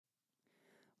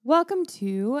Welcome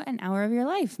to An Hour of Your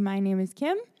Life. My name is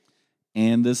Kim.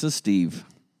 And this is Steve.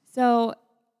 So,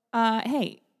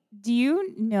 hey, do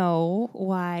you know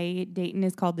why Dayton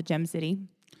is called the Gem City?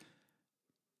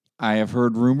 I have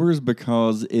heard rumors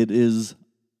because it is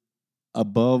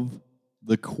above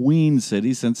the Queen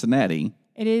City, Cincinnati,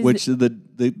 It is. which is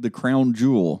the crown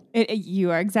jewel. You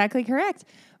are exactly correct.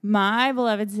 My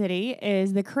beloved city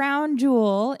is the crown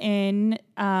jewel in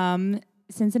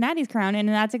Cincinnati's crown, and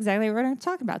that's exactly what we're going to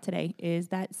talk about today, is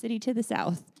that city to the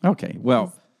south. Okay,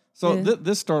 well, so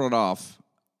this started off,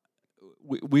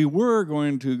 we were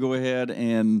going to go ahead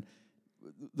and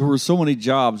there were so many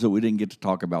jobs that we didn't get to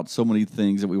talk about, so many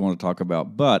things that we want to talk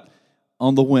about. But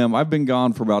on the whim, I've been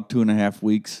gone for about 2.5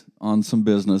 weeks on some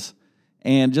business.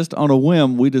 And just on a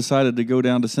whim, we decided to go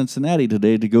down to Cincinnati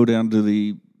today to go down to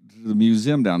the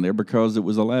museum down there because it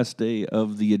was the last day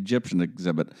of the Egyptian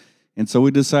exhibit. And so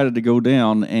we decided to go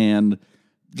down, and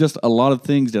just a lot of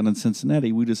things down in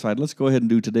Cincinnati. We decided, let's go ahead and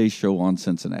do today's show on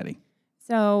Cincinnati.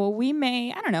 So we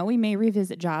may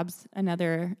revisit jobs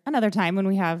another time when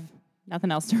we have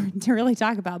nothing else to really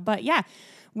talk about. But yeah,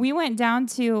 we went down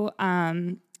to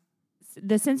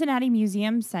the Cincinnati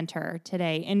Museum Center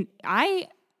today, and I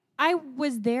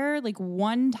was there like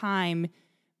one time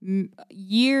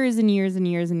years and years and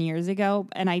years and years ago,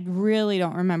 and I really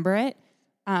don't remember it.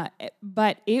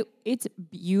 But it's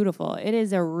beautiful. It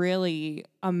is a really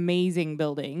amazing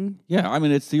building. Yeah, I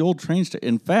mean, it's the old train station.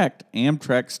 In fact,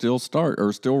 Amtrak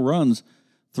still runs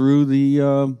through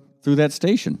through that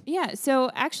station. Yeah,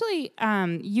 so actually,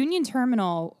 Union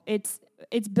Terminal, it's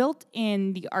built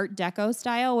in the Art Deco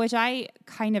style, which I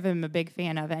kind of am a big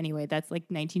fan of anyway. That's like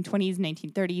 1920s,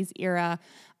 1930s era.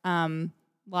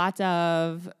 Lots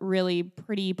of really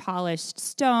pretty polished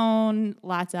stone,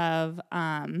 lots of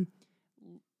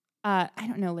I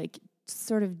don't know, like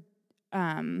sort of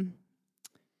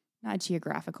not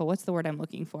geographical. What's the word I'm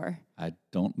looking for? I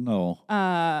don't know.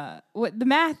 What the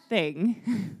math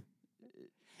thing?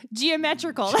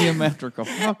 Geometrical. Geometrical.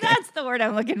 Okay. That's the word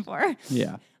I'm looking for.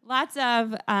 Yeah. Lots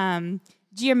of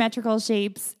geometrical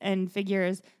shapes and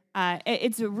figures.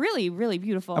 It's really, really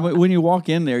beautiful. I mean, when you walk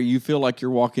in there, you feel like you're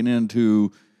walking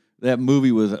into that movie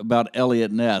about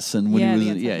Elliot Ness, and when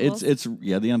he was, it's the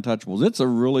Untouchables. It's a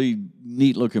really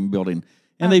neat looking building,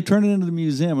 and they've turned it into the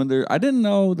museum. And I didn't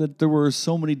know that there were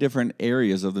so many different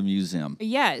areas of the museum.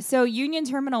 Yeah, so Union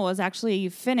Terminal was actually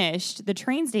finished. The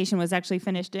train station was actually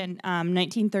finished in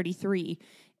 1933,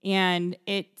 and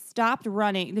it stopped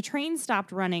running. The train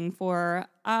stopped running for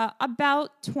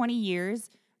about 20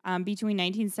 years between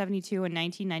 1972 and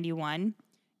 1991.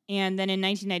 And then in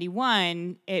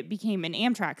 1991, it became an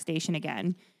Amtrak station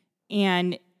again.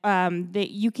 And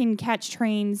you can catch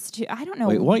trains to, I don't know.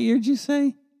 Wait, what year did you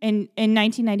say? In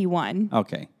 1991.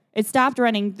 Okay. It stopped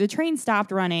running. The train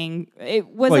stopped running. It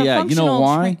was well, a yeah, functional you know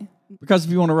why? train. Because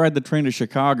if you want to ride the train to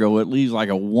Chicago, it leaves like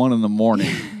 1 a.m.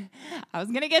 I was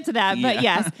going to get to that, but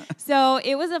yes. So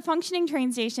it was a functioning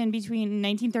train station between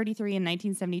 1933 and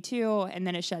 1972, and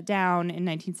then it shut down in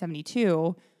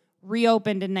 1972.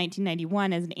 Reopened in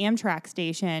 1991 as an Amtrak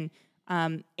station,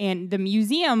 and the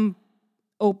museum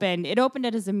opened. It opened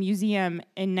it as a museum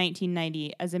in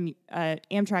 1990 as an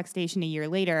Amtrak station a year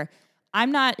later.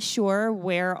 I'm not sure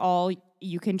where all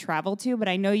you can travel to, but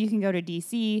I know you can go to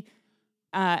DC,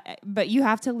 but you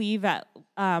have to leave at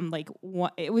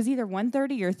it was either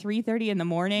 1:30 or 3:30 in the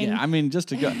morning. Yeah, I mean, just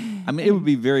to go. I mean, it would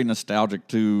be very nostalgic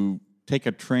to take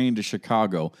a train to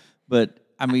Chicago, but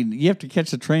I mean, you have to catch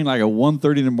the train like at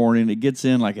 1:30 in the morning. It gets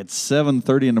in like at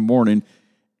 7:30 in the morning,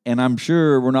 and I'm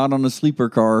sure we're not on a sleeper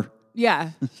car.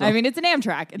 Yeah, so, I mean, it's an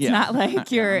Amtrak. It's not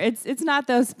like it's not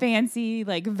those fancy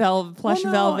like plush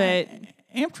velvet.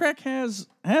 Amtrak has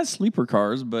sleeper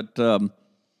cars, but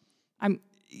I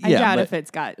doubt if it's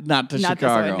got not to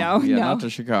Chicago. No, not to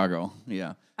Chicago.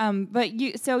 Yeah. But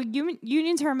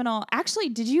Union Terminal.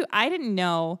 Actually, I didn't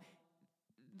know.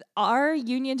 Our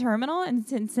Union Terminal in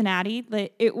Cincinnati,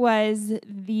 it was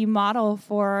the model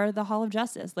for the Hall of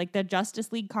Justice, like the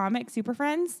Justice League comic Super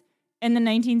Friends in the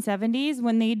 1970s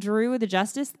when they drew the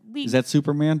Justice League. Is that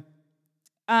Superman?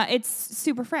 It's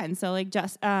Super Friends, so like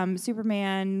just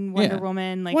Superman, Wonder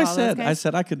Woman, like all those guys. I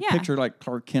said I could picture like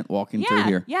Clark Kent walking through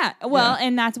here. Yeah, well,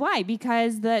 and that's why,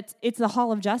 because it's the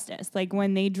Hall of Justice. Like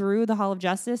when they drew the Hall of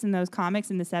Justice in those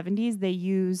comics in the 70s, they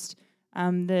used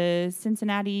the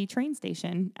Cincinnati train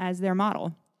station as their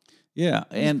model. Yeah,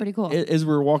 and pretty cool. As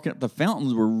we were walking up, the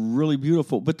fountains were really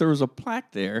beautiful, but there was a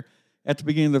plaque there at the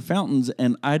beginning of the fountains,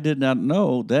 and I did not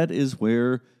know that is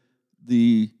where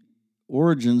the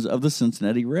origins of the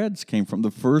Cincinnati Reds came from.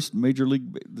 The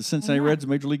Cincinnati Reds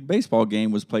Major League Baseball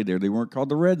game was played there. They weren't called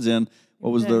the Reds then,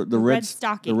 What was the Red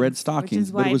Stockings? The Red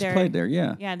Stockings, but it was played there,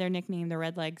 yeah. Yeah, they're nicknamed the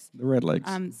Red Legs. The Red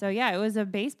Legs. So yeah, it was a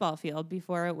baseball field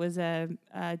before it was a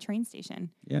train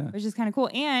station. Yeah. Which is kind of cool.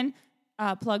 And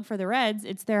plug for the Reds,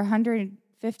 it's their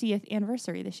 150th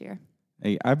anniversary this year.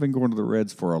 Hey, I've been going to the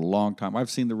Reds for a long time. I've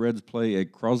seen the Reds play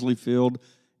at Crosley Field,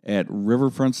 at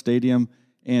Riverfront Stadium,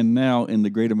 and now in the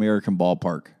Great American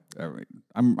Ballpark.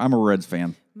 I'm a Reds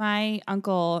fan. My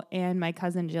uncle and my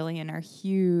cousin Jillian are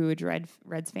huge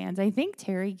Reds fans. I think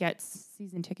Terry gets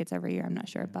season tickets every year. I'm not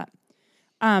sure, but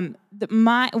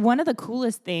one of the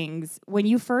coolest things when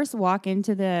you first walk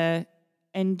into now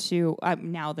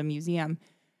the museum,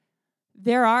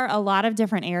 there are a lot of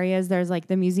different areas. There's like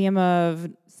the Museum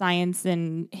of Science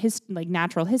and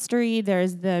Natural History.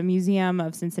 There's the Museum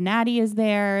of Cincinnati is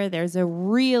there. There's a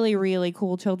really, really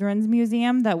cool children's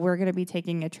museum that we're going to be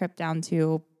taking a trip down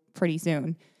to pretty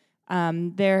soon.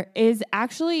 There is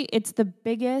actually, is it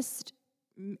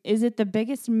the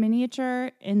biggest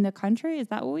miniature in the country? Is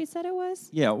that what we said it was?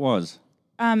 Yeah, it was.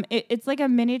 It's like a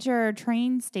miniature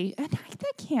train station.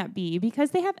 That can't be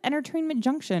because they have Entertainment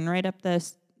Junction right up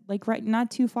right not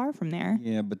too far from there.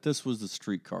 Yeah, but this was the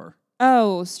streetcar.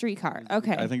 Oh, streetcar.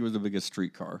 Okay. I think it was the biggest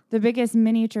streetcar. The biggest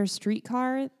miniature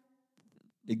streetcar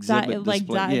exhibit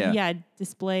display.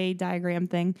 Display diagram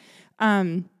thing.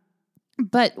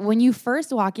 But when you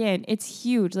first walk in, it's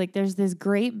huge. Like there's this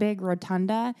great big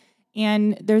rotunda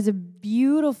and there's a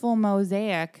beautiful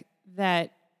mosaic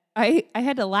that I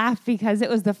had to laugh because it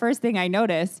was the first thing I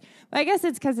noticed. But I guess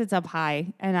it's because it's up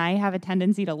high and I have a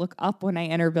tendency to look up when I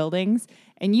enter buildings.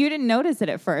 And you didn't notice it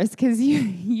at first because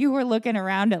you were looking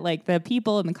around at like the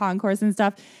people and the concourse and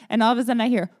stuff. And all of a sudden I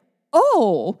hear,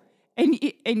 oh,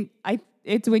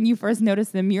 it's when you first notice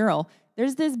the mural.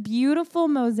 There's this beautiful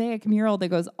mosaic mural that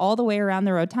goes all the way around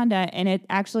the rotunda, and it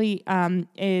actually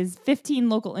is 15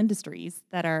 local industries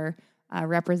that are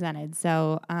represented.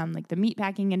 So like the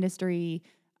meatpacking industry,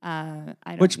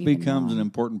 which becomes an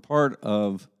important part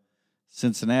of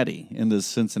Cincinnati in the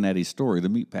Cincinnati story, the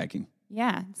meatpacking.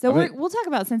 Yeah. So we'll talk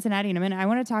about Cincinnati in a minute. I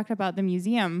want to talk about the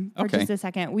museum for just a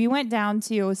second. We went down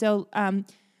to,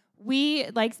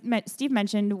 Steve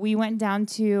mentioned, we went down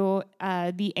to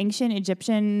the ancient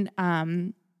Egyptian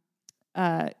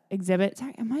exhibit.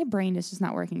 Sorry, my brain is just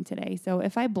not working today. So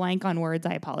if I blank on words,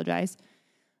 I apologize.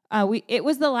 It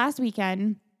was the last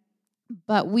weekend,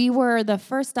 but we were the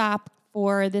first stop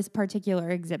for this particular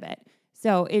exhibit.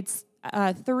 So it's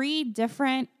 3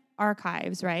 different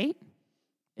archives, right?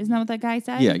 Isn't that what that guy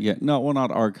said? Yeah. No, well, not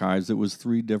archives. It was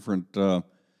 3 different...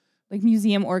 like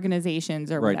museum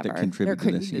organizations or whatever. That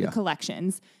contributed to this,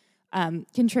 collections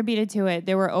contributed to it.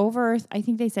 There were over, I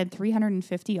think they said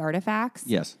 350 artifacts.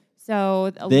 Yes.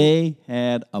 So they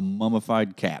had a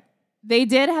mummified cat. They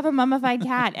did have a mummified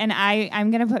cat, and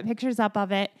I'm going to put pictures up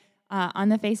of it on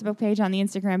the Facebook page, on the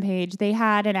Instagram page. They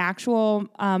had an actual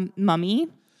mummy,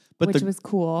 which was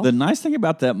cool. The nice thing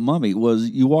about that mummy was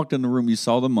you walked in the room, you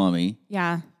saw the mummy.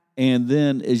 Yeah. And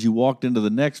then as you walked into the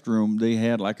next room, they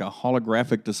had like a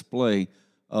holographic display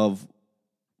of,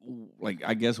 like,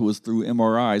 I guess it was through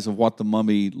MRIs of what the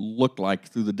mummy looked like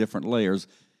through the different layers.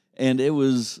 And it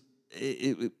was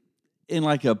in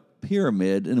like a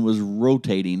pyramid, and it was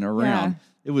rotating around. Yeah.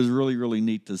 It was really, really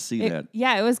neat to see that.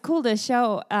 Yeah, it was cool to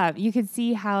show. You could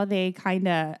see how they kind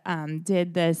of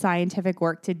did the scientific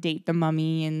work to date the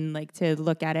mummy and like to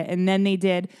look at it. And then they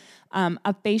did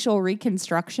a facial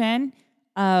reconstruction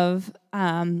of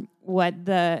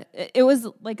it was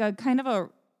like a kind of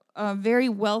a very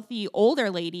wealthy older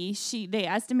lady. They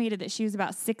estimated that she was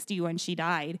about 60 when she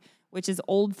died, which is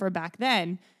old for back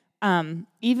then.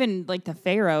 Even like the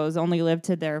pharaohs only lived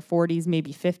to their 40s,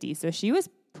 maybe 50s. So she was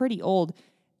pretty old.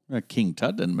 King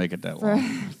Tut didn't make it that long.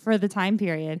 For the time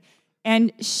period.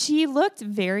 And she looked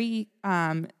very...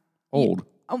 old.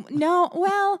 No,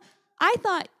 well, I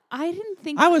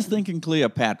was thinking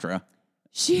Cleopatra.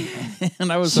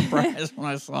 And I was surprised when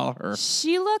I saw her.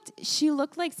 She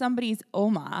looked like somebody's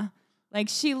Oma. Like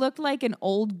she looked like an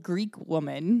old Greek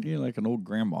woman. Yeah, like an old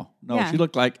grandma. No, yeah. She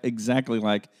looked exactly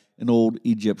like an old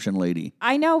Egyptian lady.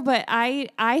 I know, but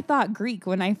I thought Greek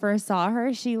when I first saw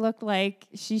her. She looked like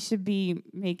she should be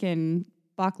making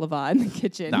baklava in the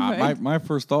kitchen. Nah, my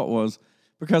first thought was,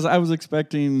 because I was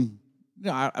expecting,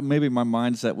 maybe my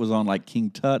mindset was on like King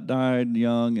Tut died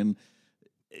young, and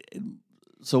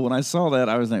so when I saw that,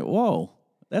 I was like, whoa,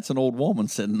 that's an old woman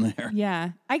sitting there.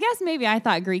 Yeah. I guess maybe I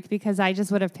thought Greek because I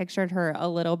just would have pictured her a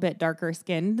little bit darker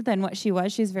skinned than what she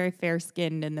was. She's very fair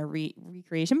skinned in the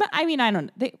recreation. But I mean, I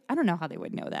don't know how they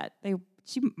would know that.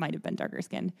 She might have been darker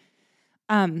skinned.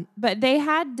 But they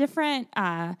had different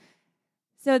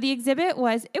so the exhibit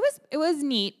was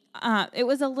neat. It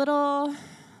was a little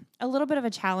a little bit of a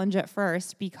challenge at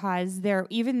first because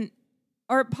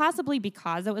or possibly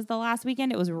because it was the last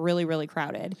weekend, it was really, really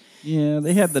crowded. Yeah,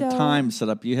 they had the time set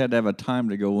up. You had to have a time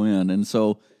to go in. And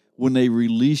so when they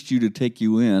released you to take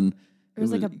you in, it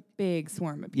was like a big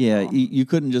swarm of people. Yeah, you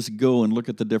couldn't just go and look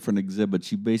at the different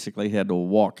exhibits. You basically had to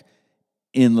walk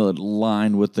in the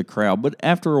line with the crowd. But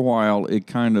after a while, it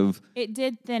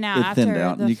did thin out. It thinned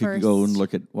out, and you could go and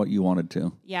look at what you wanted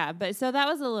to. Yeah, but so that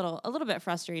was a little bit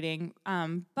frustrating.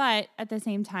 But at the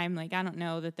same time, like, I don't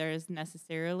know that there's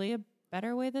necessarily a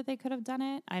better way that they could have done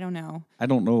it. I don't know. I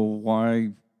don't know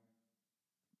why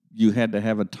you had to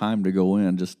have a time to go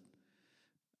in.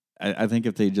 I think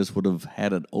if they just would have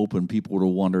had it open, people would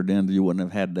have wandered in. You wouldn't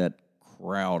have had that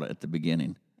crowd at the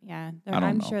beginning. Yeah,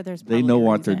 I'm sure there's they know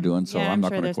what reason. they're doing, so yeah, I'm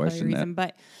not sure going to question that.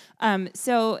 But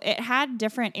so it had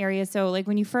different areas. So like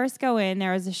when you first go in,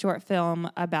 there was a short film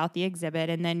about the exhibit,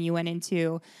 and then you went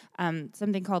into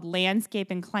something called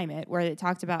Landscape and Climate, where it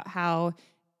talked about how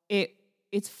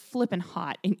it's flipping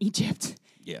hot in Egypt.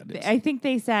 Yeah, it is. I think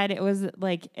they said it was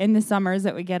like in the summers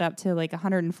it would get up to like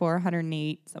 104,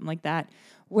 108, something like that,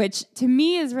 which to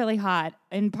me is really hot.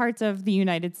 In parts of the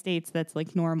United States, that's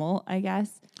like normal, I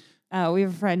guess. We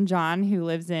have a friend, John, who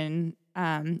lives in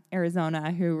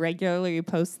Arizona, who regularly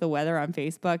posts the weather on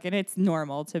Facebook, and it's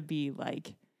normal to be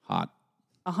like hot,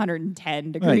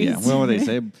 110 degrees. Yeah, well, what they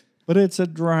say, but it's a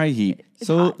dry heat.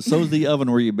 So's the oven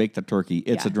where you bake the turkey.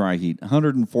 It's a dry heat.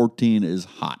 114 is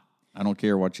hot. I don't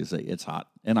care what you say. It's hot.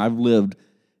 And I've lived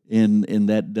in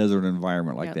that desert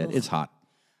environment like that. It's hot.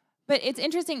 But it's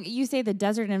interesting. You say the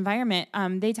desert environment.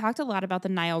 They talked a lot about the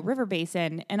Nile River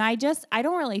Basin, and I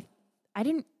don't really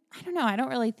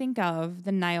think of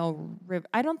the Nile River.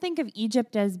 I don't think of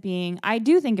Egypt as being, I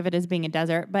do think of it as being a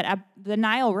desert, but the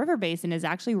Nile River Basin is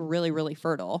actually really, really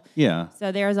fertile. Yeah.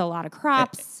 So there's a lot of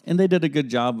crops. And they did a good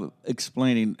job of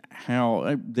explaining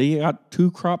how they got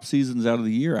 2 crop seasons out of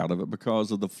the year out of it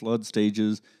because of the flood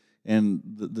stages and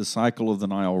the cycle of the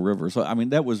Nile River. So, I mean,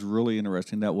 that was really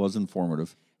interesting. That was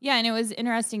informative. Yeah, and it was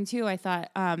interesting, too. I thought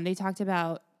they talked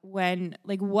about what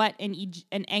an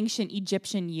ancient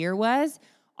Egyptian year was.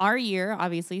 Our year,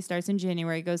 obviously, starts in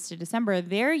January, goes to December.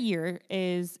 Their year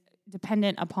is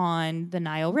dependent upon the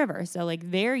Nile River. So, like,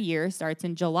 their year starts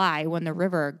in July when the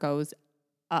river goes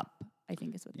up, I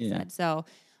think is what they said. So,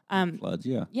 floods,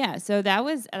 yeah. Yeah, so that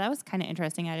was kind of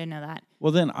interesting. I didn't know that.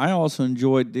 Well, then I also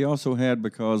enjoyed, they also had,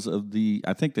 because of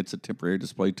I think that's a temporary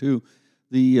display, too,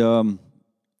 the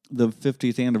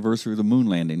 50th anniversary of the moon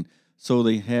landing. So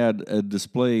they had a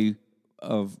display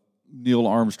of Neil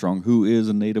Armstrong, who is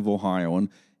a native Ohioan,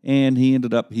 and he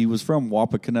was from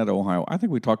Wapakoneta, Ohio. I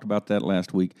think we talked about that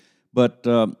last week. But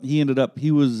he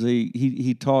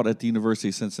taught at the University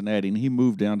of Cincinnati, and he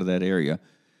moved down to that area.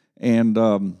 And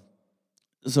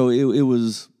so it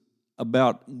was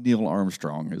about Neil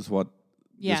Armstrong is what.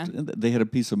 Yeah. They had a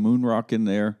piece of moon rock in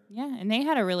there. Yeah, and they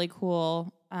had a really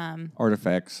cool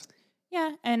artifacts.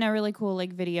 Yeah, and a really cool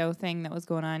like video thing that was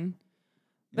going on.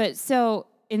 But so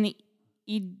when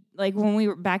we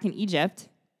were back in Egypt,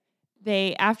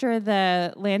 after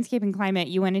the Landscape and Climate,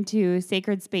 you went into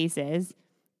Sacred Spaces,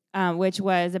 which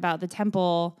was about the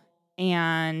temple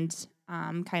and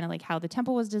kind of like how the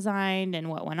temple was designed and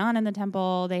what went on in the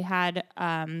temple. They had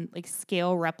like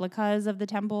scale replicas of the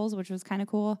temples, which was kind of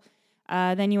cool.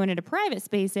 Then you went into Private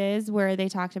Spaces where they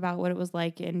talked about what it was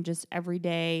like in just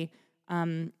everyday,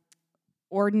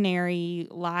 ordinary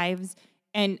lives.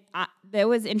 And that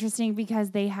was interesting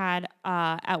because they had,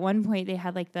 at one point, they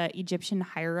had like the Egyptian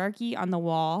hierarchy on the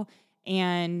wall,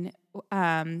 and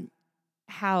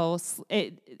how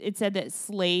it said that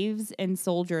slaves and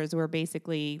soldiers were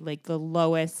basically like the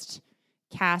lowest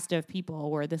caste of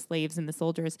people were the slaves and the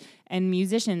soldiers, and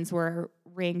musicians were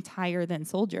ranked higher than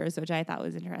soldiers, which I thought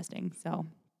was interesting. So,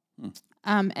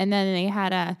 and then they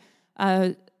had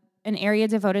an area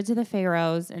devoted to the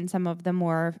pharaohs and some of the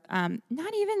more,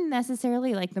 not even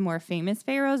necessarily like the more famous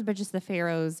pharaohs, but just the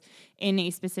pharaohs in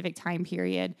a specific time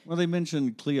period. Well, they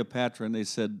mentioned Cleopatra, and they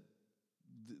said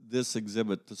this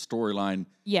exhibit, the storyline,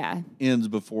 ends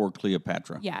before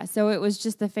Cleopatra. Yeah, so it was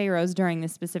just the pharaohs during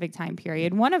this specific time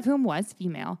period, one of whom was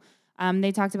female.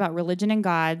 They talked about religion and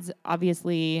gods.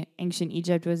 Obviously, ancient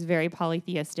Egypt was very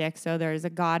polytheistic, so there's a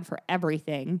god for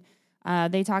everything.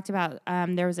 They talked about,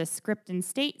 there was a script and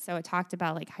state, so it talked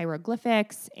about like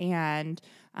hieroglyphics and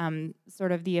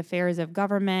sort of the affairs of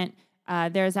government.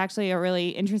 There's actually a really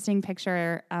interesting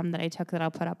picture that I took that I'll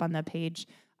put up on the page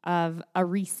of a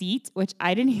receipt, which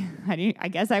I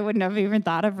guess I wouldn't have even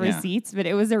thought of receipts, but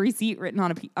it was a receipt written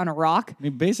on a rock. I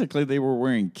mean, basically they were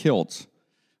wearing kilts.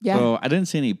 Yeah. So I didn't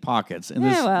see any pockets, and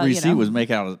this receipt was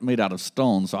made out of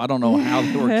stone. So I don't know how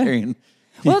they were carrying.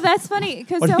 Well, that's funny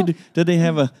because did they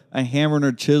have a hammer and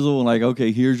a chisel and like,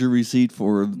 okay, here's your receipt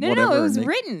for whatever? No, it was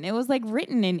written. It was like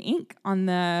written in ink on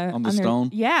the stone.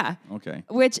 Yeah. Okay.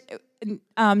 Which,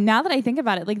 now that I think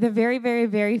about it, like the very, very,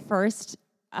 very first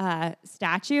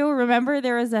statue. Remember,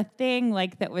 there was a thing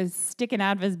like that was sticking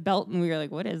out of his belt, and we were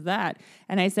like, "What is that?"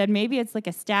 And I said, "Maybe it's like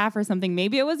a staff or something.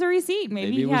 Maybe it was a receipt.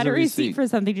 Maybe he had a receipt for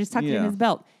something, just tucked it in his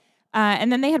belt."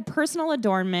 And then they had personal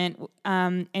adornment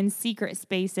and secret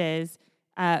spaces.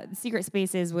 Secret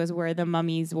spaces was where the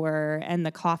mummies were and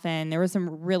the coffin. There was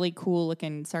some really cool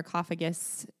looking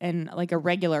sarcophagus and like a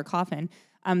regular coffin.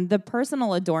 The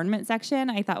personal adornment section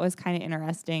I thought was kind of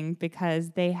interesting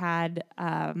because they had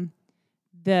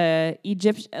the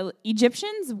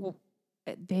Egyptians.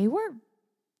 They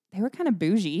were kind of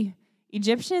bougie.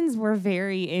 Egyptians were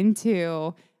very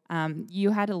into you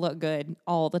had to look good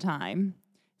all the time.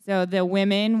 So the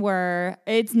women were,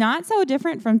 it's not so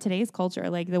different from today's culture.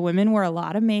 Like the women wore a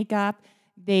lot of makeup.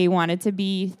 They wanted to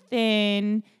be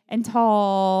thin and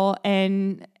tall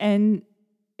and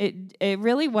it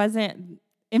really wasn't.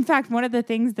 In fact, one of the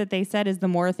things that they said is the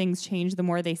more things change, the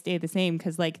more they stay the same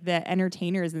because like the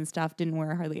entertainers and stuff didn't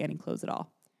wear hardly any clothes at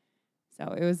all.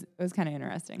 So it was kind of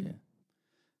interesting.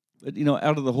 Yeah. But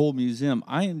out of the whole museum,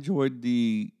 I enjoyed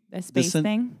the space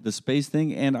thing. The space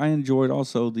thing, and I enjoyed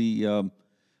also the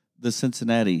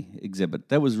Cincinnati exhibit.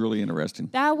 That was really interesting.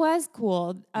 That was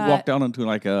cool. You walked down into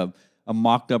like a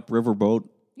mocked up riverboat.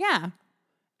 Yeah.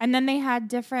 And then they had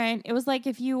different, it was like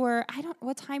if you were,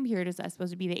 what time period is that supposed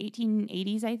to be? The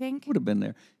 1880s, I think? Would have been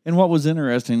there. And what was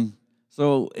interesting,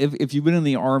 so if you've been in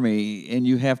the Army and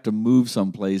you have to move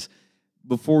someplace,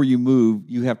 before you move,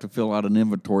 you have to fill out an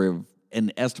inventory of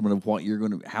an estimate of what you're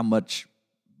going to, how much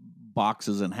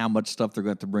boxes and how much stuff they're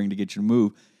going to bring to get you to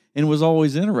move. And it was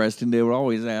always interesting. They would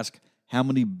always ask, how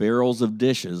many barrels of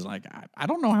dishes? Like, I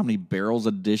don't know how many barrels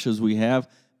of dishes we have,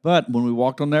 but when we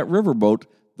walked on that riverboat,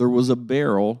 there was a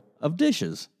barrel of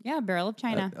dishes. Yeah, a barrel of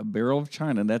china. A barrel of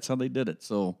china, and that's how they did it.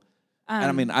 So, and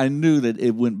I mean, I knew that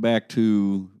it went back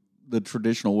to the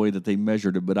traditional way that they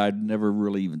measured it, but I'd never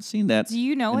really even seen that. Do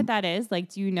you know what that is? Like,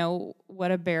 do you know what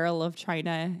a barrel of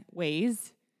china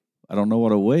weighs? I don't know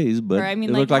what it weighs, but it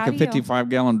looked like a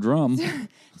 55-gallon drum.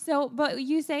 So, but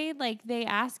you say, like, they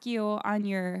ask you on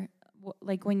your,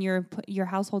 like, when you're your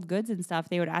household goods and stuff,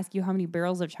 they would ask you how many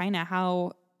barrels of china.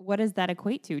 What does that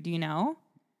equate to? Do you know?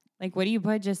 Like, what do you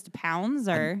put, just pounds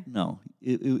or? No,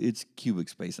 it's cubic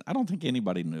space. I don't think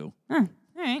anybody knew. Huh.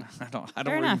 All right. I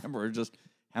don't remember. Just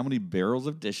how many barrels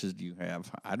of dishes do you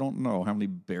have? I don't know how many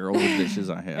barrels of dishes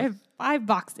I have. I have 5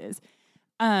 boxes.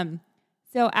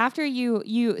 So after so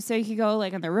you could go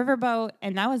like on the riverboat,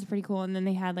 and that was pretty cool. And then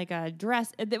they had like a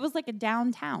dress. It was like a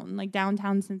downtown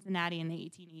Cincinnati in the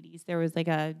 1880s. There was like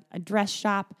a dress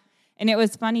shop, and it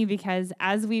was funny because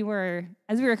as we were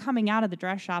coming out of the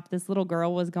dress shop, this little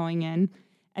girl was going in,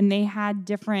 and they had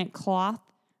different cloth.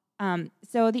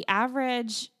 So the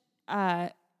average,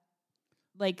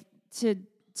 like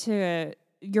to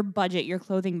your budget, your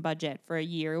clothing budget for a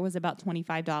year was about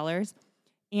 $25,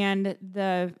 and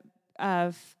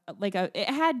it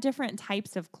had different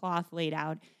types of cloth laid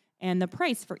out and the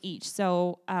price for each.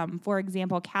 So, for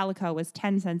example, calico was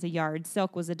 10 cents a yard.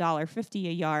 Silk was $1.50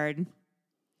 a yard.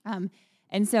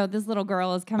 And so this little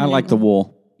girl is coming. I like the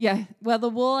wool. Yeah. Well, the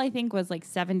wool I think was like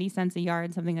 70 cents a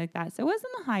yard, something like that. So it was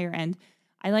on the higher end.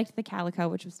 I liked the calico,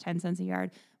 which was 10 cents a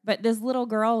yard. But this little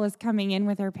girl was coming in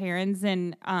with her parents,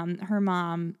 and her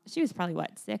mom, she was probably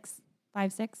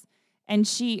 5, 6. And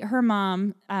her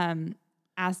mom,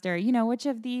 asked her, which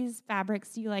of these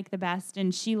fabrics do you like the best?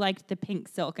 And she liked the pink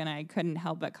silk, and I couldn't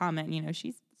help but comment,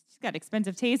 she's got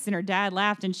expensive taste. And her dad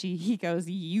laughed, and he goes,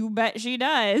 "You bet she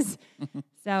does."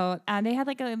 So they had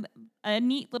like a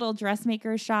neat little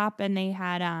dressmaker shop, and they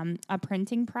had a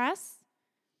printing press,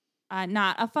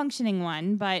 not a functioning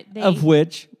one, but of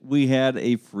which we had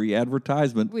a free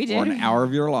advertisement for an hour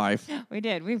of your life. We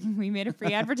did. We made a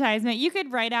free advertisement. You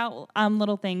could write out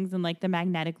little things in like the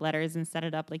magnetic letters and set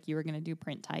it up like you were going to do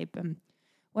print type. And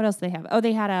what else do they have? Oh,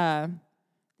 they had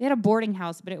a boarding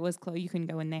house, but it was closed. You couldn't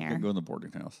go in there. Couldn't go in the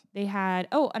boarding house. They had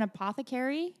an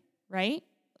apothecary, right?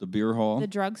 The beer hall, the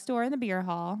drugstore, and the beer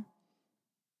hall.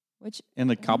 And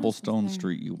the cobblestone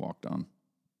street you walked on.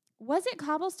 Was it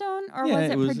cobblestone or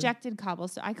was it projected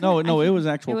cobblestone? No, it was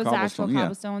actual cobblestone. It was actual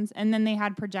cobblestones, and then they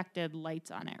had projected lights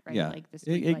on it, right? Yeah, like the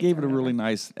it gave it a really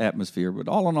nice atmosphere. But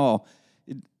all in all,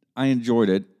 I enjoyed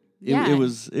it. It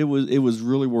was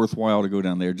really worthwhile to go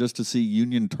down there just to see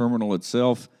Union Terminal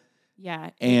itself.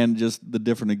 Yeah. And just the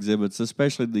different exhibits,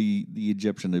 especially the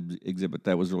Egyptian exhibit.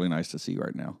 That was really nice to see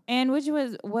right now. And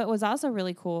what was also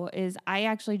really cool is I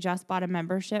actually just bought a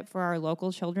membership for our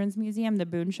local children's museum, the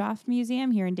Boonshoft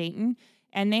Museum here in Dayton,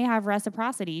 and they have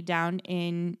reciprocity down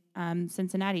in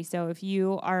Cincinnati. So if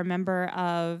you are a member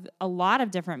of a lot of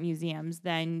different museums,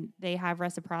 then they have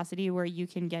reciprocity where you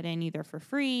can get in either for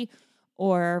free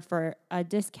or for a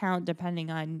discount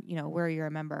depending on, where you're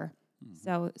a member.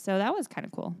 Mm-hmm. So that was kind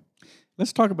of cool.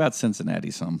 Let's talk about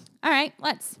Cincinnati some. All right,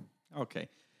 let's. Okay.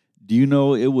 Do you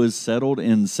know it was settled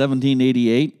in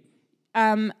 1788?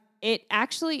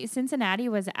 Cincinnati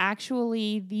was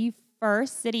actually the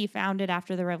first city founded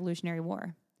after the Revolutionary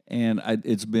War. And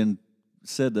it's been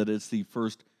said that it's the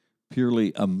first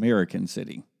purely American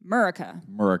city.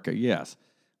 America, yes.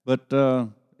 But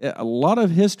a lot of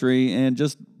history and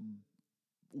just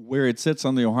where it sits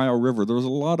on the Ohio River, there was a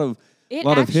lot of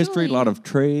history, a lot of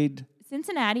trade.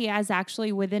 Cincinnati is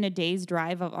actually within a day's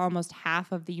drive of almost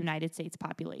half of the United States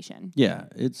population. Yeah,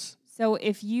 so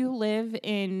if you live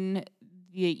in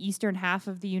the eastern half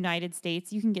of the United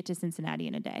States, you can get to Cincinnati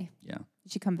in a day. Yeah. You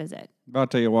should come visit. But I'll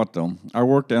tell you what, though. I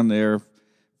worked down there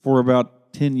for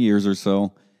about 10 years or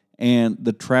so, and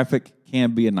the traffic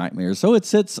can be a nightmare. So it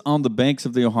sits on the banks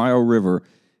of the Ohio River,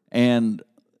 and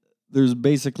there's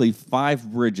basically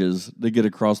 5 bridges that get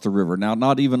across the river. Now,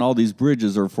 not even all these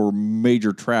bridges are for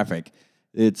major traffic.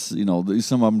 It's,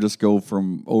 some of them just go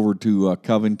from over to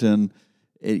Covington.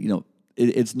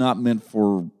 It's not meant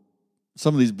for,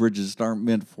 some of these bridges aren't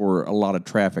meant for a lot of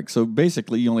traffic. So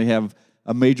basically, you only have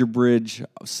a major bridge,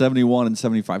 71 and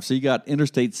 75. So you got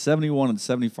Interstate 71 and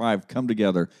 75 come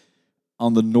together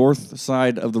on the north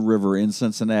side of the river in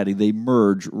Cincinnati. They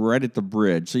merge right at the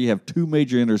bridge. So you have 2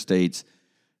 major interstates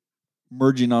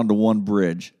merging onto one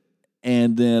bridge.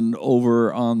 And then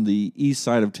over on the east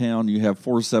side of town, you have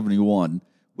 471,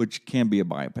 which can be a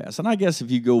bypass. And I guess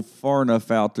if you go far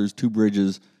enough out, there's 2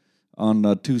 bridges on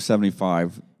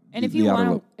 275. And if you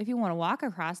want to walk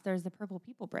across, there's the Purple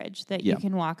People Bridge that you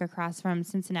can walk across from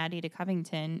Cincinnati to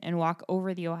Covington and walk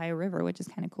over the Ohio River, which is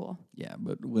kind of cool. Yeah,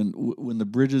 but when the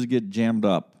bridges get jammed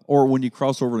up, or when you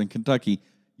cross over in Kentucky,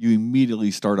 you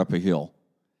immediately start up a hill.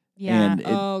 Yeah.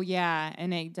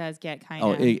 And it does get kind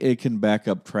of. It can back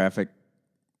up traffic.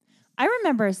 I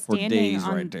remember standing for days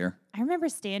right there. I remember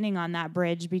standing on that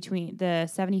bridge between the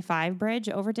 75 bridge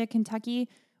over to Kentucky.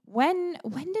 When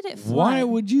did it flood? Why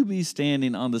would you be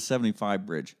standing on the 75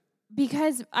 bridge?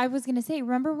 Because I was going to say,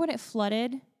 remember when it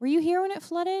flooded? Were you here when it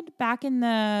flooded back in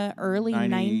the early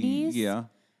 90s? Yeah.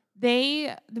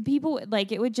 The people,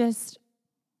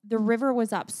 the river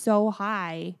was up so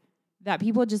high that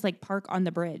people would just park on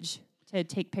the bridge to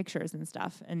take pictures and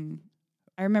stuff. And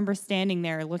I remember standing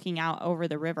there looking out over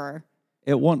the river.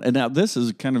 And now this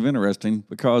is kind of interesting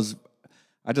because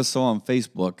I just saw on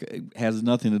Facebook, it has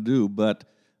nothing to do, but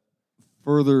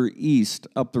further east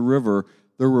up the river,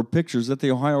 there were pictures that the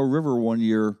Ohio River one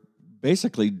year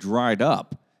basically dried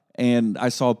up. And I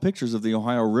saw pictures of the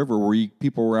Ohio River where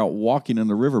people were out walking in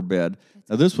the riverbed.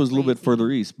 Now, this was a little bit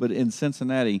further east, but in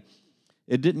Cincinnati,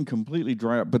 it didn't completely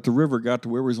dry up, but the river got to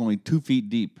where it was only 2 feet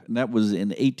deep, and that was in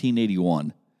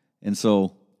 1881. And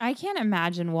so I can't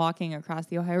imagine walking across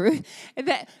the Ohio River.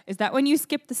 Is that when you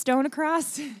skip the stone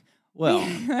across? Well,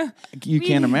 you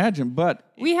can't imagine, but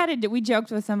we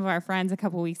joked with some of our friends a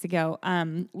couple weeks ago.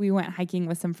 We went hiking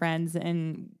with some friends,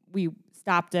 and we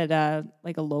stopped at a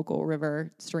local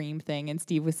river stream thing, and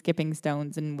Steve was skipping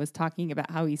stones and was talking about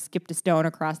how he skipped a stone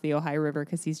across the Ohio River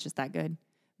because he's just that good.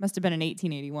 Must have been in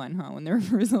 1881, when the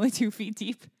river was only 2 feet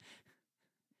deep.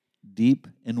 Deep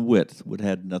and width would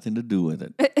have nothing to do with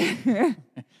it.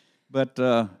 But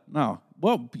no.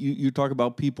 Well, you talk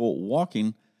about people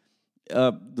walking.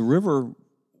 The river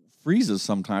freezes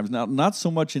sometimes. Now, not so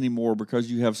much anymore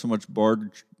because you have so much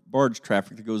barge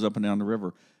traffic that goes up and down the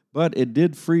river. But it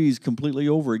did freeze completely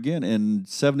over again in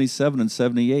 77 and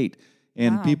 78.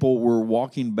 And people were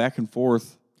walking back and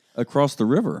forth across the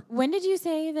river. When did you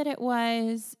say that it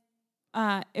was in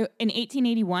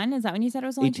 1881? Is that when you said it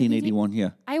was only 1881,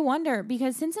 yeah. I wonder,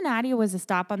 because Cincinnati was a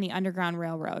stop on the Underground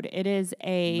Railroad. It is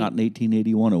a... Not in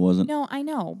 1881, it wasn't. No, I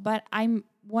know, but I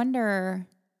wonder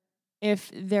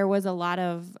if there was a lot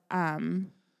of...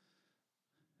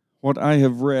 What I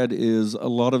have read is a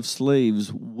lot of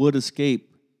slaves would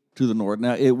escape to the north.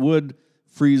 Now, it would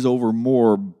freeze over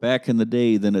more back in the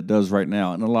day than it does right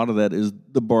now, and a lot of that is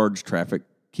the barge traffic.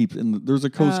 There's a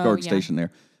Coast Guard station there.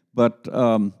 But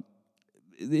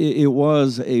it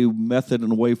was a method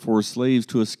and a way for slaves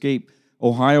to escape.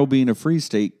 Ohio being a free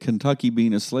state, Kentucky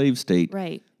being a slave state.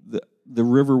 Right. The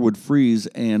river would freeze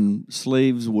and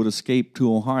slaves would escape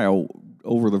to Ohio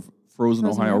over the frozen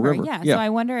Ohio River. Yeah. So I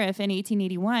wonder if in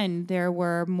 1881 there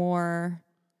were more.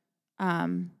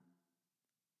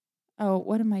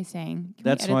 What am I saying?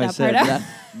 That's why I said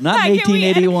not in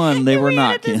 1881. They were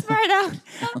not. This part out.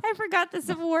 I forgot the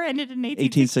Civil War ended in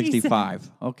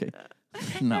 1865. Okay.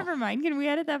 No. Never mind. Can we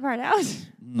edit that part out?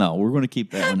 No, we're going to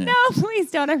keep that one in. No, please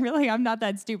don't. I'm not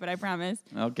that stupid, I promise.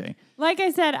 Okay. Like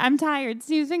I said, I'm tired.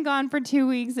 Steve's been gone for 2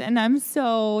 weeks, and I'm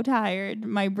so tired.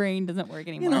 My brain doesn't work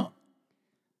anymore.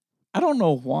 I don't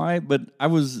know why, but I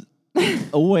was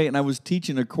away and I was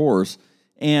teaching a course,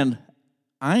 and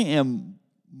I am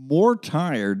more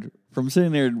tired from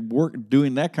sitting there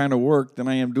doing that kind of work than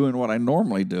I am doing what I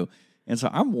normally do. And so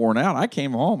I'm worn out. I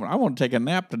came home and I want to take a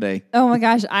nap today. Oh my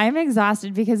gosh, I'm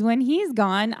exhausted because when he's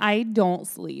gone, I don't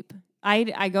sleep.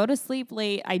 I go to sleep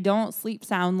late. I don't sleep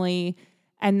soundly.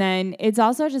 And then it's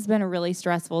also just been a really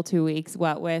stressful 2 weeks,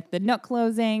 what with the Nook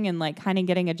closing and like kind of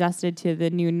getting adjusted to the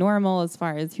new normal as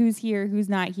far as who's here, who's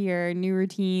not here, new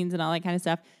routines and all that kind of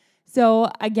stuff. So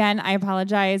again, I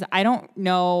apologize. I don't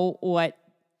know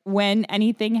when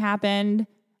anything happened.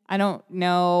 I don't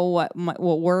know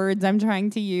what words I'm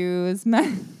trying to use.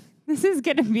 This is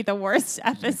going to be the worst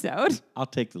episode. I'll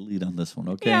take the lead on this one,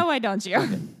 okay? Yeah, why don't you?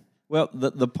 Okay. Well,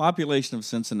 the population of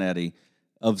Cincinnati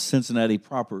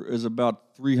proper, is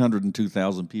about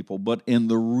 302,000 people. But in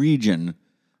the region,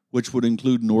 which would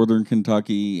include northern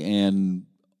Kentucky and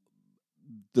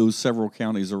those several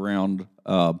counties around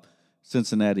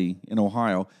Cincinnati in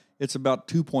Ohio, it's about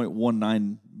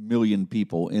 2.19 million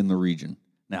people in the region.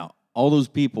 Now, all those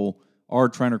people are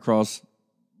trying to cross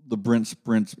the Brent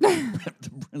Spence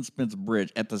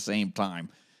Bridge at the same time.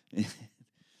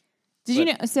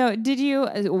 Did you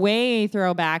way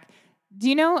throwback? Do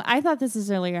you know, I thought this is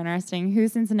really interesting, who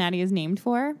Cincinnati is named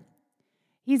for?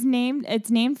 It's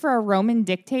named for a Roman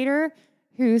dictator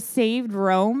who saved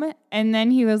Rome, and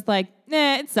then he was like,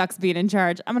 it sucks being in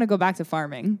charge. I'm going to go back to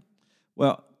farming.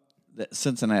 Well,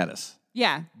 Cincinnatus.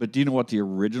 Yeah. But do you know what the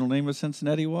original name of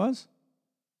Cincinnati was?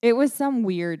 It was some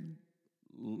weird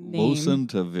name.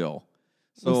 Losantiville.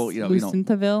 So,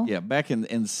 Losantiville? Yeah, back in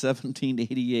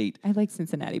 1788. I like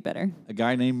Cincinnati better. A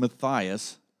guy named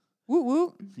Matthias. Woo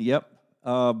woo. Yep.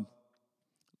 I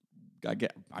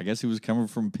guess he was coming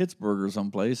from Pittsburgh or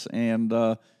someplace, and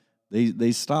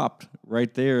they stopped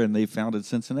right there, and they founded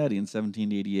Cincinnati in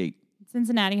 1788.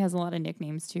 Cincinnati has a lot of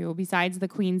nicknames, too, besides the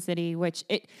Queen City,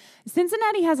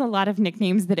 Cincinnati has a lot of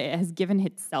nicknames that it has given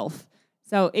itself.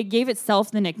 So it gave itself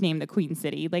the nickname the Queen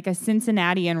City. Like a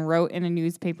Cincinnatian wrote in a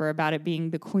newspaper about it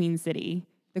being the Queen City,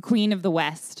 the Queen of the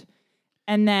West.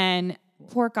 And then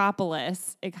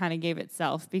Porkopolis, it kind of gave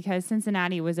itself because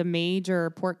Cincinnati was a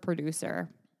major pork producer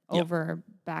over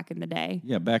back in the day.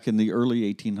 Yeah, back in the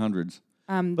early 1800s.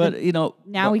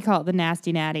 Now we call it the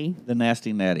Nasty Natty. The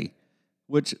Nasty Natty,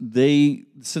 which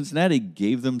Cincinnati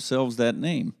gave themselves that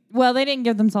name. Well, they didn't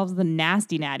give themselves the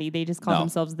Nasty Natty. They just called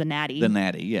themselves the Natty. The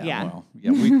Natty, yeah. Well,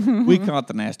 yeah, we call it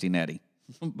the Nasty Natty.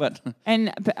 And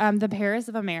the Paris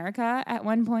of America at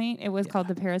one point, it was called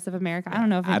the Paris of America. I don't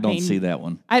know if I don't see that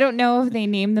one. I don't know if they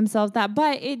named themselves that,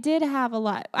 but it did have a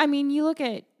lot. I mean, you look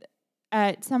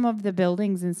at some of the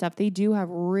buildings and stuff, they do have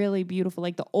really beautiful,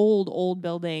 like the old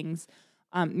buildings,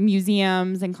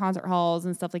 museums and concert halls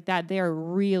and stuff like that. They are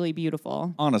really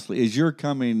beautiful. Honestly,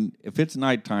 if it's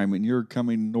nighttime and you're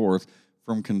coming north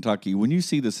from Kentucky, when you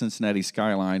see the Cincinnati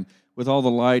skyline with all the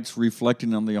lights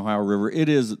reflecting on the Ohio River,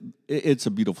 it's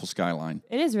a beautiful skyline.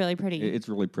 It is really pretty. It's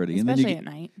really pretty. Especially at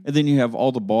night. And then you have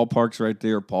all the ballparks right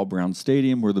there, Paul Brown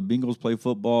Stadium where the Bengals play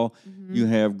football. Mm-hmm. You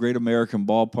have Great American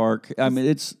Ballpark. I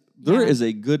mean, there is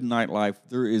a good nightlife.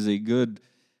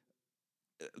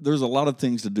 There's a lot of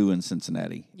things to do in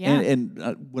Cincinnati. Yeah.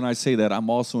 And when I say that, I'm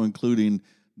also including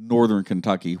northern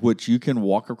Kentucky, which you can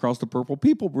walk across the Purple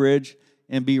People Bridge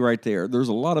and be right there. There's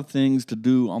a lot of things to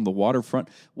do on the waterfront.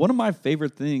 One of my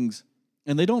favorite things,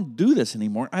 and they don't do this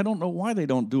anymore, I don't know why they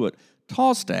don't do it,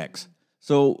 tall stacks.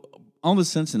 So on the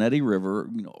Cincinnati River,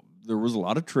 there was a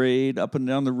lot of trade up and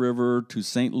down the river to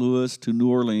St. Louis, to New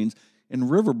Orleans, and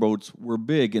riverboats were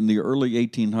big in the early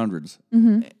 1800s.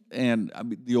 Mm-hmm. And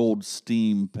the old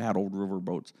steam paddled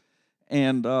riverboats.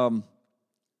 And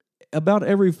about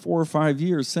every 4 or 5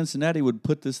 years, Cincinnati would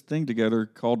put this thing together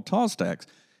called tall stacks.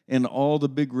 And all the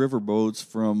big riverboats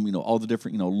from, all the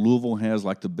different, Louisville has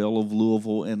like the Belle of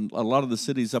Louisville and a lot of the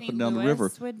cities up and down the river.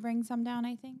 St. Louis would bring some down,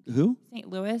 I think. Who? St.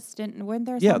 Louis, weren't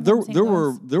there some? Yeah,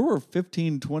 there were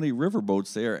 15, 20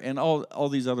 riverboats there and all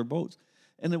these other boats.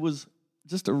 And it was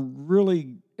just it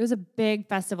was a big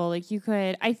festival. Like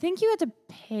I think you had to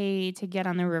pay to get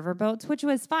on the riverboats, which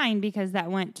was fine because that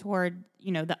went toward,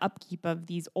 the upkeep of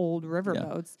these old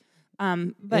riverboats.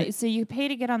 But so you pay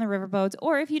to get on the riverboats,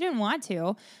 or if you didn't want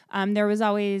to, there was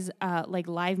always like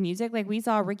live music. Like we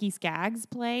saw Ricky Skaggs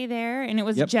play there, and it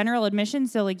was general admission,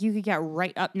 so like you could get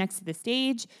right up next to the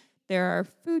stage. There are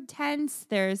food tents.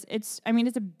 It's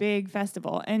a big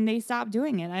festival, and they stopped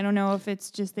doing it. I don't know if it's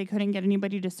just they couldn't get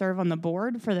anybody to serve on the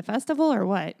board for the festival or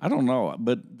what. I don't know,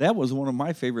 but that was one of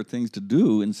my favorite things to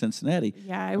do in Cincinnati.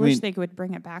 Yeah, I wish they could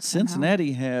bring it back.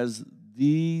 Cincinnati has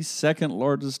the second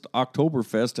largest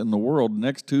Oktoberfest in the world,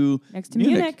 next to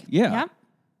Munich. Yeah. Yep.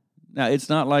 Now it's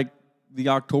not like the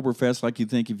Oktoberfest like you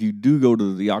think if you do go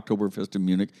to the Oktoberfest in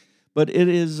Munich, but it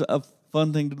is a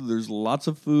fun thing to do. There's lots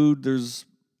of food. There's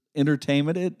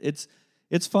entertainment.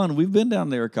 It's fun. We've been down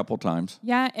there a couple times.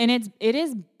 Yeah, and it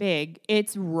is big.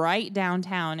 It's right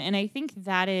downtown, and I think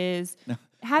that is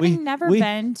having never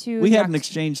been to. We had an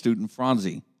exchange student,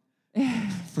 Franzi,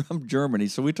 from Germany,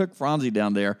 so we took Franzi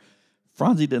down there.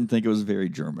 Franzi didn't think it was very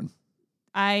German.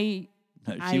 She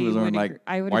was like,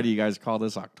 "Why do you guys call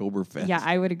this Oktoberfest?" Yeah,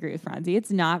 I would agree with Franzi.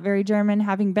 It's not very German.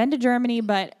 Having been to Germany,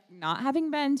 but not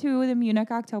having been to the Munich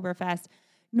Oktoberfest.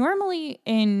 Normally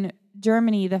in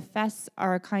Germany, the fests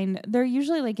are they're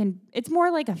usually it's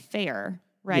more like a fair,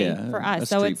 right? Yeah, for us. A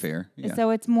so street it's fair. Yeah.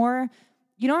 So it's more,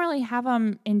 you don't really have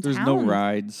them in There's town. no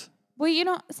rides. Well,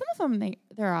 some of them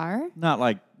there are. Not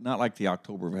like the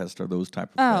Oktoberfest or those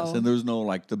type of fests. And there's no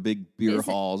like the big beer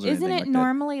halls or anything like that. Isn't it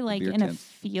normally like in tent. A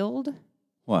field?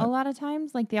 What? A lot of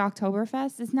times, like the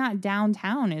Oktoberfest, it's not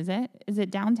downtown, is it? Is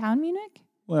it downtown Munich?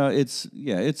 Well, it's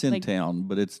in town,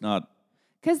 but it's not.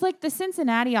 Because like the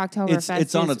Cincinnati Oktoberfest,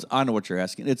 it's on its. I know what you're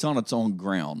asking. It's on its own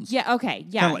grounds. Yeah. Okay.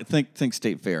 Yeah. Kind of like think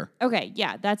State Fair. Okay.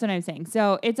 Yeah, that's what I'm saying.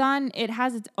 So it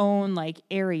has its own like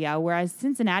area, whereas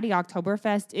Cincinnati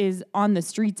Oktoberfest is on the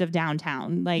streets of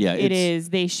downtown. Like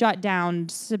they shut down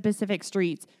specific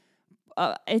streets.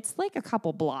 It's like a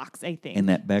couple blocks, I think. And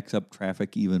that backs up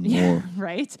traffic even more.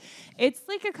 Right? It's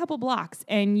like a couple blocks.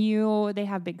 And they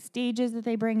have big stages that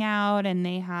they bring out, and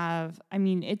they have,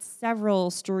 it's several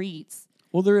streets.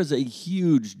 Well, there is a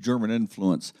huge German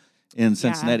influence in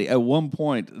Cincinnati. At one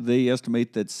point, they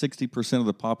estimate that 60% of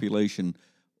the population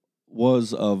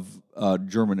was of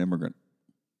German immigrant.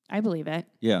 I believe it.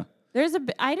 Yeah.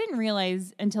 I didn't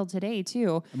realize until today,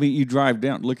 too. You drive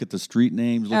down, look at the street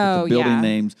names, look at the building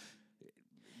names.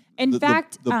 In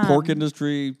fact, the pork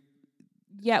industry.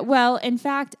 Yeah, well, in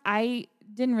fact, I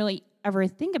didn't really ever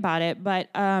think about it, but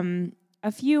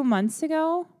a few months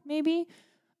ago, maybe,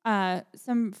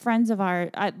 some friends of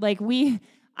ours,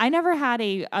 I never had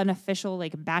an official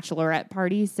bachelorette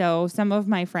party, so some of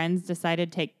my friends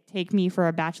decided to take me for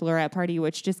a bachelorette party,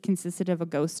 which just consisted of a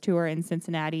ghost tour in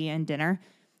Cincinnati and dinner.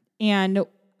 And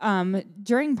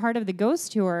during part of the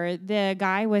ghost tour, the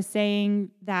guy was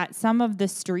saying that some of the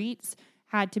streets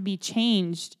had to be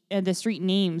changed. The street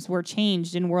names were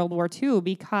changed in World War II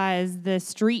because the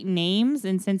street names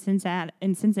in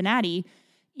Cincinnati,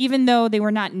 even though they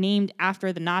were not named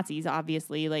after the Nazis,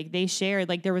 obviously, they shared,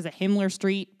 there was a Himmler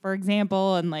Street, for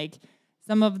example, and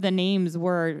some of the names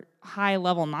were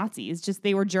high-level Nazis. Just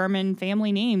they were German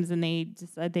family names, and they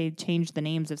decided they changed the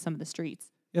names of some of the streets.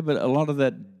 Yeah, but a lot of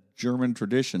that German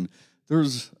tradition,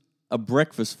 there's a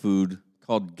breakfast food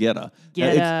called Geta.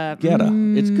 Geta.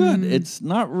 It's good. It's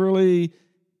not really.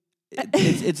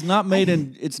 It's not made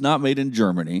in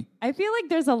Germany. I feel like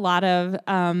there's a lot of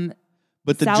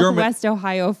but the Southwest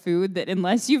Ohio food that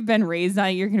unless you've been raised on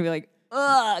it, you're gonna be like,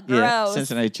 ugh, gross. Yeah,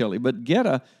 Cincinnati chili. But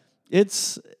Geta,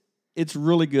 it's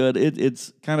really good.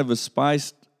 It's kind of a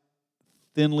spiced,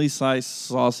 thinly sliced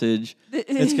sausage.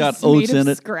 It's got oats in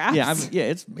it. Scraps. Yeah,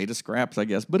 it's made of scraps, I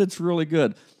guess, but it's really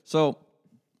good. So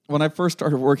when I first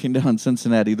started working down in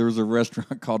Cincinnati, there was a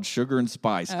restaurant called Sugar and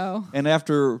Spice. Oh. And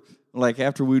after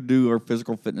we do our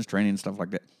physical fitness training and stuff like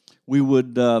that, we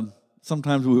would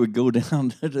sometimes we would go down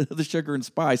to the Sugar and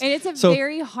Spice. And it's a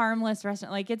very harmless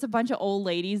restaurant. It's a bunch of old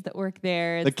ladies that work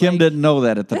there. But Kim didn't know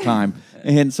that at the time.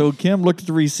 And so Kim looked at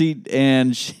the receipt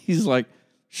and she's like,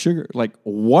 Sugar,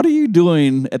 what are you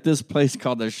doing at this place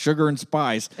called the Sugar and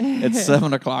Spice at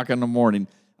 7:00 in the morning?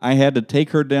 I had to take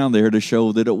her down there to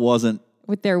show that it wasn't.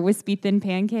 With their wispy thin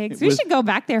pancakes. We should go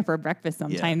back there for breakfast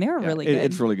sometime. They were really good.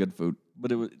 It's really good food.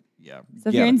 But it was, So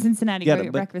if you're in Cincinnati, go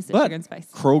get breakfast at Sugar and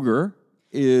Spice. Kroger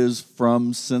is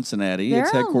from Cincinnati.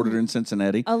 It's headquartered in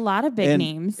Cincinnati. A lot of big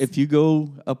names. If you go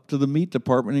up to the meat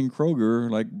department in Kroger,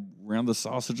 around the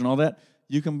sausage and all that,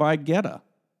 you can buy Geta.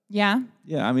 Yeah?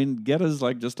 Yeah, Geta is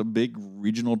just a big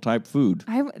regional type food.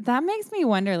 That makes me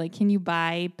wonder, can you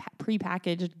buy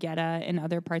prepackaged Geta in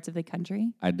other parts of the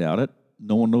country? I doubt it.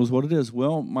 No one knows what it is.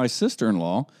 Well, my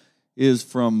sister-in-law is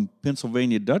from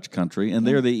Pennsylvania Dutch country, and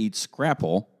there they eat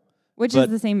scrapple. Which is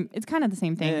the same. It's kind of the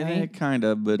same thing, right? Kind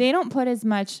of, but they don't put as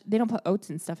much. They don't put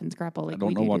oats and stuff in Scrapple. Like I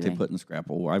don't know what they put in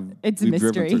Scrapple. It's a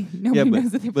mystery. Nobody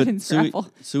knows what they put in Scrapple.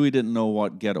 Suey didn't know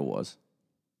what Ghetto was.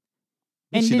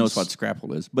 And she knows what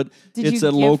Scrapple is, but it's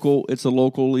a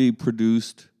locally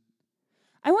produced.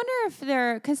 I wonder if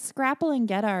because Scrapple and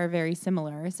Ghetto are very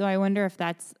similar. So I wonder if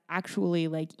that's actually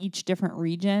like each different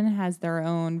region has their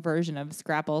own version of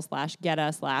Scrapple /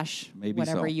 Ghetto / maybe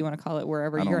whatever you want to call it,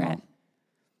 wherever you're at.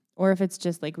 Or if it's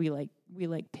just like we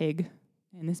like pig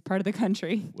in this part of the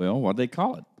country. Well, what they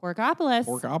call it? Porkopolis.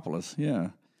 Porkopolis, yeah.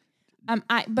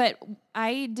 But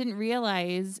I didn't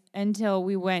realize until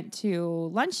we went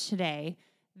to lunch today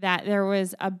that there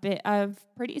was a bit of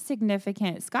pretty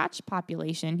significant Scotch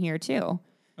population here too.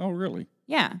 Oh, really?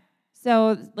 Yeah.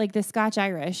 So like the Scotch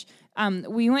Irish.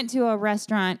 We went to a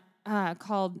restaurant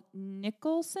called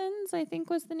Nicholson's, I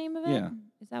think was the name of it. Yeah.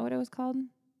 Is that what it was called?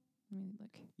 Let me look.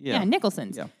 Yeah,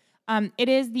 Nicholson's. Yeah. It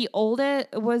is the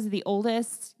oldest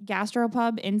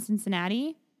gastropub in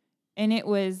Cincinnati, and it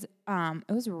was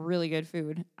really good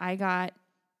food. I got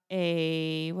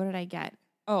what did I get?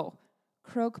 Oh,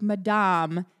 croque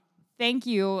madame. Thank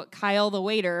you, Kyle the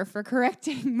waiter, for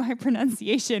correcting my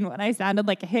pronunciation when I sounded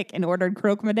like a hick and ordered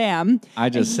croque madame. I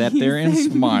just sat there and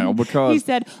smiled because he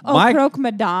said, croque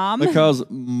madame. Because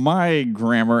my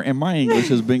grammar and my English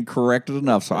has been corrected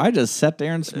enough. So I just sat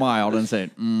there and smiled and said,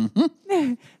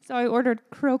 mm-hmm. So I ordered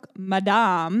croque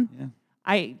madame. Yeah.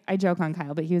 I joke on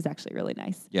Kyle, but he was actually really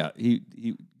nice. Yeah, he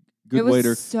good it was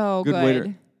waiter. So good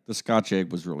waiter. The Scotch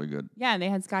egg was really good. Yeah, they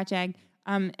had Scotch egg.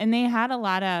 And they had a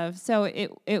lot of they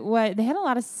had a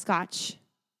lot of Scotch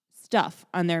stuff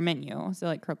on their menu. So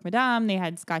like croque madame, they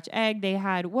had Scotch egg, they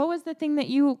had what was the thing that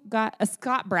you got? A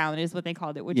Scott brown is what they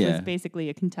called it, which was basically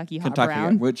a Kentucky hot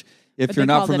brown. Which if you're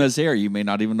not from this area, you may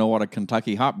not even know what a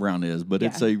Kentucky hot brown is, but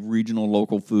it's a regional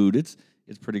local food. It's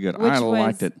pretty good. I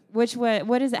liked it. What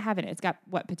does it have in it? It's got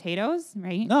potatoes,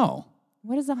 right? No.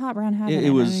 What does the hot brown have in it?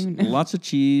 It was lots of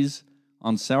cheese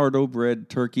on sourdough bread,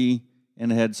 turkey.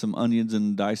 And it had some onions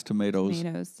and diced tomatoes.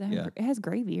 It has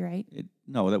gravy, right?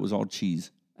 No, that was all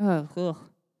cheese. Oh, ugh.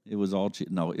 It was all cheese.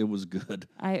 No, it was good.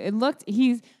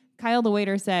 Kyle the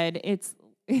waiter said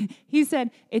he said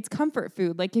it's comfort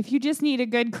food. Like if you just need a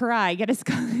good cry, get a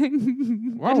Scott.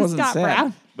 Well, I wasn't sad,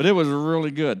 brown. But it was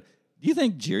really good. Do you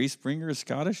think Jerry Springer is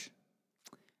Scottish?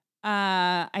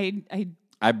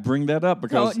 I bring that up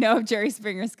because no, Jerry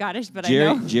Springer is Scottish, but I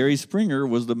know Jerry Springer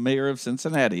was the mayor of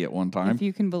Cincinnati at one time. If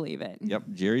you can believe it. Yep,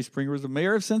 Jerry Springer was the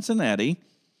mayor of Cincinnati,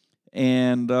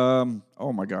 and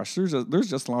oh my gosh, there's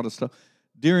just a lot of stuff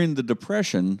during the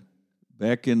Depression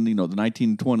back in the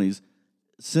 1920s.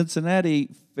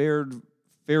 Cincinnati fared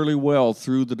fairly well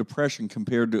through the Depression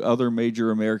compared to other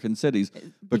major American cities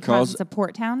because it's a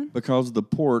port town. Because of the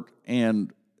port,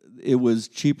 and it was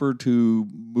cheaper to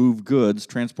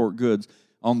transport goods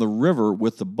on the river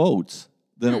with the boats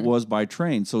than it was by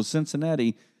train. So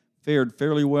Cincinnati fared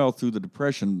fairly well through the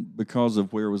Depression because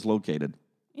of where it was located.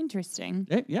 Interesting.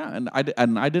 Yeah, and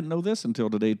I didn't know this until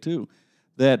today too,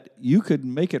 that you could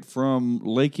make it from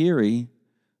Lake Erie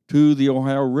to the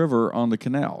Ohio River on the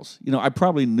canals. I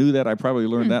probably knew that. I probably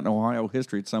learned that in Ohio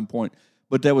history at some point.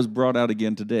 But that was brought out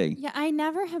again today. Yeah, I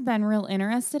never have been real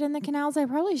interested in the canals. I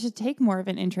probably should take more of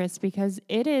an interest because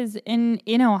it is in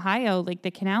Ohio, like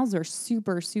the canals are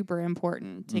super, super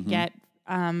important to get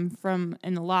from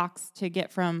in the locks to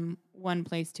get from one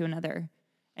place to another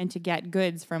and to get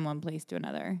goods from one place to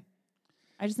another.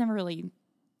 I just never really,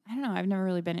 I don't know, I've never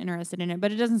really been interested in it,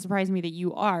 but it doesn't surprise me that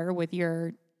you are with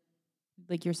your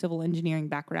civil engineering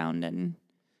background and.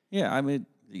 Yeah, I mean,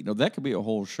 that could be a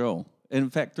whole show. In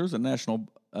fact, there's a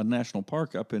national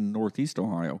park up in Northeast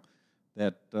Ohio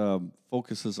that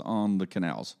focuses on the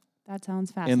canals. That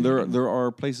sounds fascinating. And there are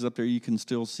places up there you can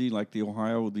still see, like the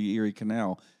Erie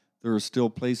Canal. There are still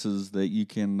places that you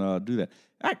can do that.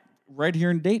 Right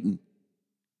here in Dayton.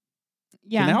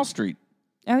 Yeah. Canal Street.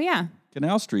 Oh, yeah.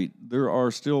 Canal Street. There are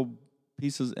still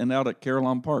pieces, and out at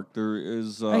Carillon Park, there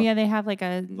is... they have like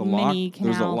a mini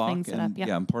canal thing set up.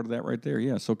 Yeah, and part of that right there,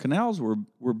 yeah. So canals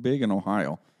were big in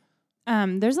Ohio.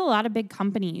 There's a lot of big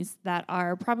companies that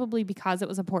are probably because it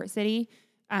was a port city.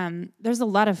 There's a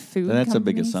lot of food That's companies. a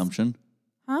big assumption.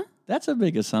 Huh? That's a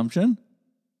big assumption.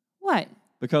 What?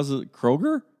 Because of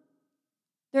Kroger?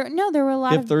 There were a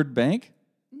lot Fifth Third Bank?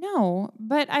 No,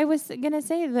 but I was going to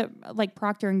say that like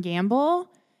Procter & Gamble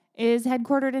is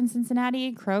headquartered in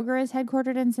Cincinnati. Kroger is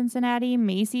headquartered in Cincinnati.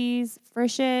 Macy's,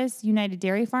 Frisch's, United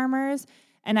Dairy Farmers.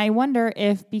 And I wonder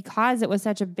if because it was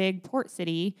such a big port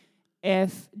city,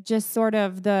 if just sort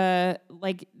of the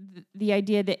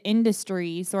idea that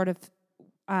industry sort of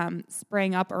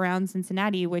sprang up around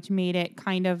Cincinnati, which made it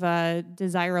kind of a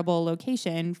desirable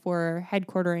location for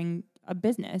headquartering a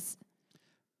business.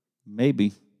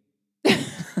 Maybe.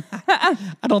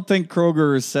 I don't think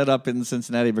Kroger is set up in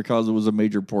Cincinnati because it was a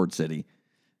major port city.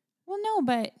 Well, no,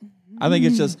 but I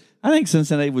think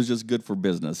Cincinnati was just good for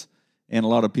business. And a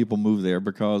lot of people moved there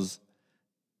because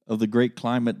of the great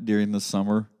climate during the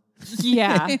summer.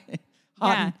 Yeah.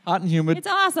 Hot and humid. It's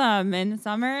awesome in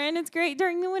summer, and it's great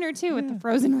during the winter, too, with the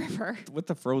frozen river. With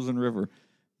the frozen river.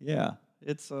 Yeah.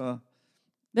 It's...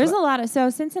 There's a lot of... So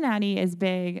Cincinnati is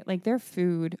big. Like, their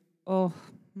food...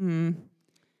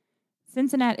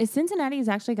 Cincinnati has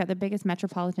actually got the biggest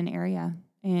metropolitan area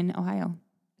in Ohio.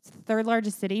 It's the third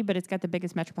largest city, but it's got the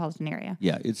biggest metropolitan area.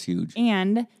 Yeah, it's huge.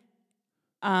 And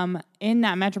in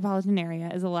that metropolitan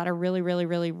area is a lot of really, really,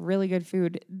 really, really good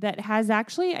food that has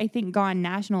actually, I think, gone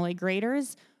national. Like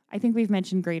Graeter's, I think we've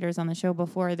mentioned Graeter's on the show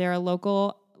before. They're a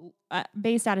local,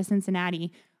 based out of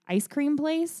Cincinnati, ice cream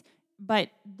place. But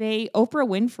Oprah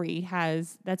Winfrey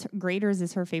Graeter's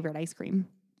is her favorite ice cream.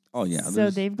 Oh, yeah. So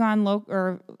they've gone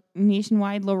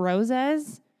nationwide. La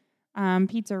Rosa's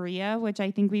Pizzeria, which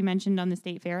I think we mentioned on the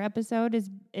State Fair episode, is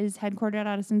headquartered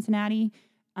out of Cincinnati.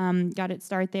 Got its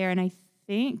start there. And I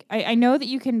think, I know that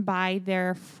you can buy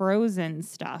their frozen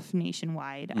stuff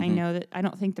nationwide. Mm-hmm. I know that, I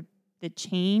don't think the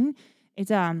chain, it's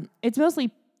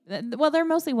mostly, well, they're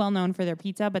mostly well known for their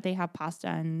pizza, but they have pasta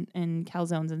and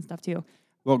calzones and stuff too.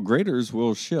 Well, Graeter's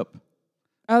will ship.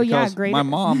 Oh, yeah, Graeter's. My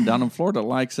mom down in Florida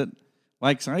likes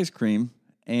ice cream,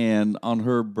 and on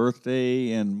her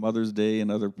birthday and Mother's Day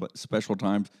and other special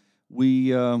times, we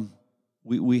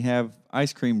have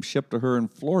ice cream shipped to her in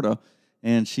Florida,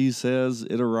 and she says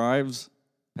it arrives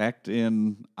packed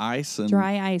in ice and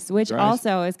dry ice, which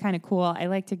also is kind of cool. I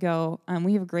like to go.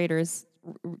 We have Graeter's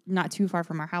not too far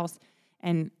from our house,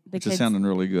 and the kids. It's sounding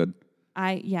really good.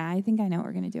 I think I know what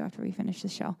we're gonna do after we finish the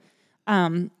show.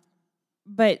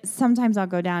 But sometimes I'll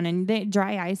go down and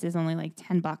dry ice is only like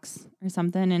 $10 or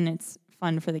something, and it's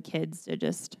fun for the kids to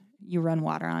just you run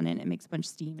water on it and it makes a bunch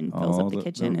of steam and fills up the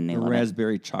kitchen and they love it. The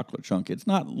raspberry chocolate chunk. It's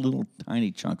not little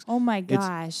tiny chunks. Oh my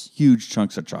gosh. It's huge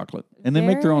chunks of chocolate. And they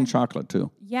make their own chocolate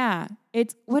too. Yeah.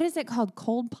 What is it called?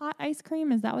 Cold pot ice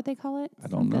cream? Is that what they call it? I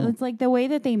don't know. It's like the way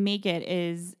that they make it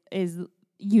is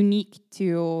unique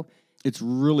to it's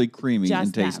really creamy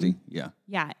and tasty. Them. Yeah.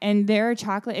 Yeah. And their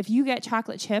chocolate, if you get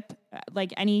chocolate chip,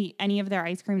 like any of their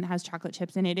ice cream that has chocolate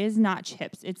chips in it is not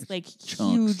chips. It's like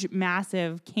chunks. Huge,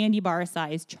 massive candy bar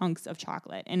sized chunks of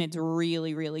chocolate. And it's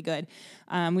really, really good.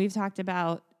 We've talked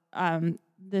about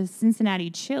the Cincinnati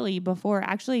chili before.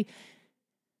 Actually,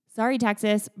 sorry,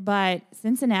 Texas, but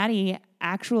Cincinnati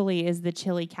actually is the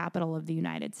chili capital of the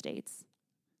United States.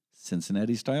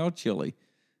 Cincinnati style chili.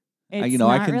 I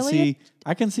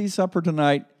can see supper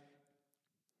tonight.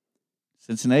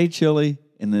 Cincinnati chili,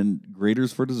 and then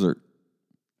Graeter's for dessert.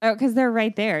 Oh, because they're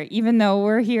right there. Even though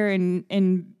we're here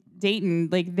in Dayton,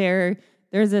 like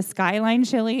there's a Skyline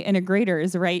chili and a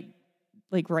Graeter's right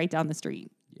down the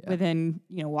street, within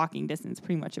walking distance,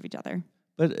 pretty much of each other.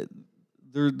 But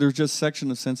there's just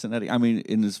section of Cincinnati. I mean,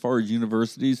 in as far as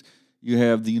universities, you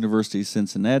have the University of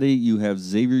Cincinnati, you have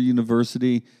Xavier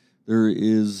University. There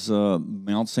is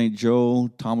Mount St. Joe,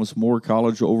 Thomas More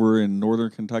College over in northern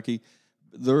Kentucky.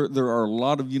 There are a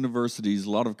lot of universities,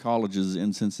 a lot of colleges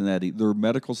in Cincinnati. Their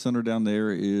medical center down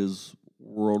there is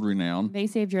world-renowned. They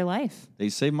saved your life. They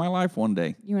saved my life one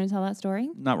day. You want to tell that story?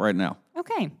 Not right now.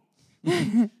 Okay.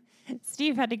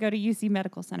 Steve had to go to UC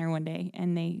Medical Center one day,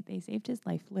 and they saved his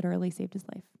life, literally saved his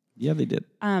life. Yeah, they did.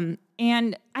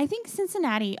 And I think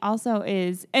Cincinnati also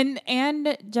is,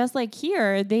 and just like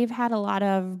here, they've had a lot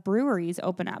of breweries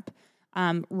open up.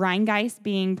 Rheingeist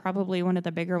being probably one of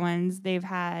the bigger ones. They've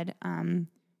had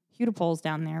Hudepol's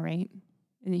down there, right?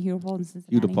 Is it Hudepol in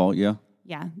Cincinnati? Hudepol, yeah.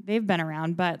 Yeah, they've been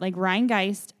around. But like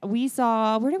Rheingeist,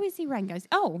 where did we see Rheingeist?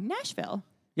 Oh, Nashville.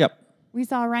 Yep. We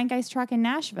saw a Rheingeist truck in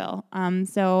Nashville.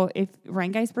 So if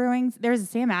Rheingeist Brewing, there's a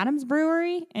Sam Adams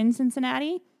Brewery in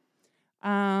Cincinnati.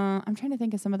 I'm trying to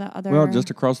think of some of the other. Well, just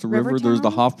across the river, there's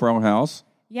the Hofbrau House.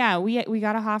 Yeah, we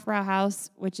got a Hofbrau House,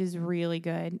 which is really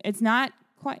good. It's not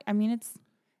quite. I mean, it's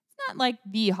not like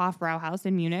the Hofbrau House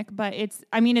in Munich, but it's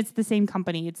the same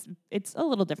company. It's a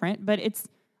little different, but it's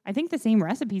I think the same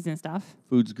recipes and stuff.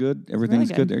 Food's good. Everything's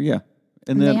really good there. Yeah,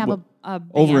 and then they have a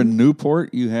band. Over in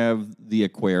Newport, you have the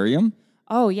aquarium.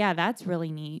 Oh yeah, that's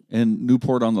really neat. And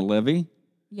Newport on the Levee.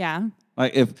 Yeah.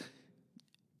 Like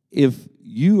if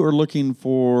you are looking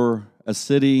for a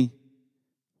city,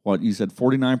 what you said,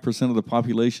 49% of the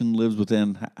population lives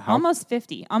within how? Almost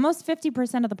 50. Almost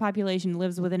 50% of the population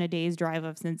lives within a day's drive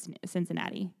of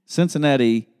Cincinnati.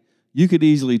 Cincinnati, You could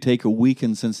easily take a week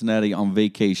in Cincinnati on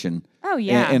vacation. Oh,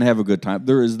 yeah. And have a good time.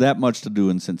 There is that much to do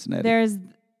in Cincinnati. There's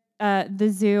the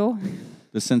zoo.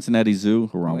 The Cincinnati Zoo,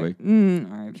 Harambe.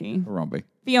 Archie. Harambe.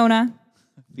 Fiona.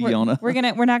 Fiona.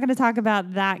 We're not gonna talk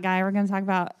about that guy. We're gonna talk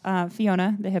about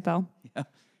Fiona, the hippo. Yeah.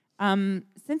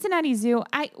 Cincinnati Zoo.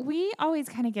 We always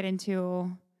kind of get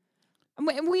into.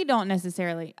 We don't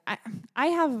necessarily. I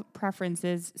have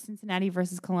preferences. Cincinnati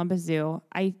versus Columbus Zoo.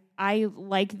 I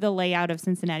like the layout of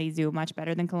Cincinnati Zoo much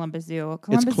better than Columbus Zoo.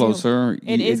 It's closer.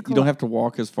 It is. You don't have to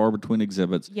walk as far between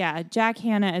exhibits. Yeah, Jack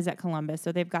Hanna is at Columbus,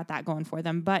 so they've got that going for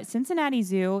them. But Cincinnati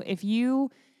Zoo,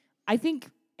 I think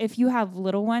if you have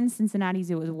little ones, Cincinnati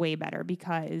Zoo is way better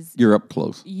because you're up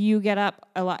close. You get up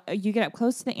a lot. You get up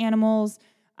close to the animals.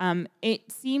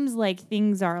 It seems like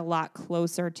things are a lot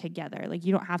closer together. Like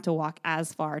you don't have to walk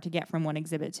as far to get from one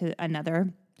exhibit to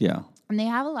another. Yeah. And they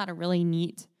have a lot of really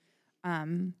neat.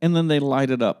 And then they light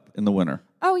it up in the winter.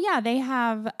 Oh yeah, they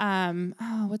have.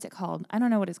 What's it called? I don't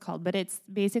know what it's called, but it's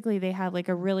basically they have like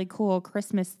a really cool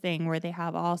Christmas thing where they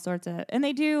have all sorts of, and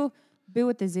they do Boo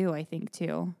at the Zoo, I think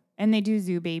too, and they do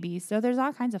Zoo Babies. So there's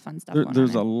all kinds of fun stuff.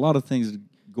 There's a lot of things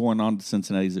going on at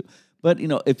Cincinnati Zoo. But,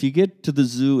 if you get to the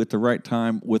zoo at the right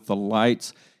time with the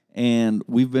lights, and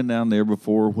we've been down there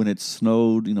before when it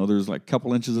snowed, there's like a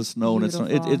couple inches of snow, Beautiful.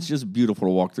 and it's just beautiful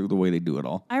to walk through the way they do it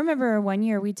all. I remember one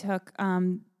year we took,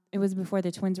 it was before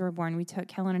the twins were born, we took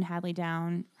Kellen and Hadley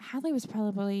down. Hadley was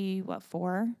probably,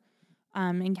 4?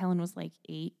 And Kellen was like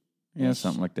 8. Yeah,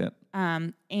 something like that.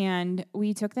 And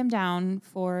we took them down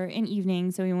for an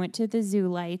evening. So we went to the zoo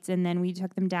lights, and then we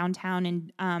took them downtown.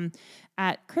 And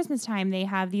at Christmas time, they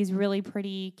have these really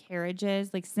pretty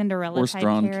carriages, like Cinderella type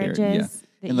carriages.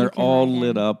 Yeah. And they're all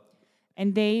lit up.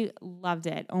 And they loved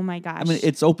it. Oh my gosh! I mean,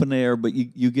 it's open air, but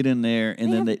you get in there,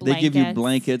 and then they give you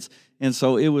blankets, and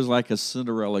so it was like a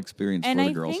Cinderella experience for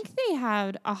the girls. And I think they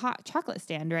had a hot chocolate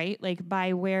stand, right? Like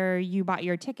by where you bought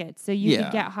your tickets, so you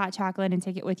could get hot chocolate and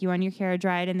take it with you on your carriage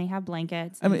ride. And they have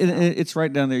blankets. I mean, it's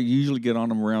right down there. You usually get on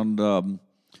them around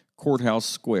Courthouse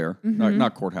Square,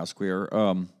 not Courthouse Square.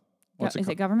 Is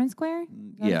it Government Square?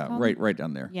 Yeah, right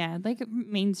down there. Yeah, like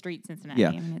Main Street, Cincinnati. Yeah,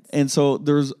 I mean, and so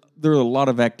there are a lot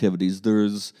of activities.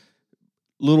 There's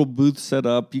little booths set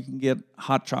up. You can get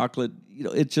hot chocolate.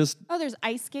 It's just. Oh, there's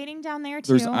ice skating down there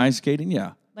too. There's ice skating,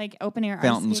 yeah. Like open air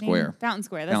Fountain ice skating. Square. Fountain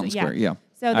Square. That's Fountain Square, yeah.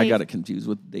 So I got it confused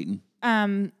with Dayton.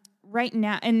 Right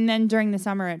now, and then during the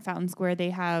summer at Fountain Square,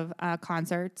 they have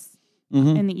concerts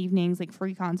in the evenings, like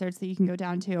free concerts that you can go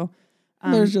down to.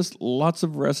 There's just lots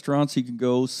of restaurants you can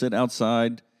go sit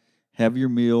outside, have your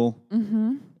meal,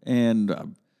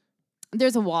 and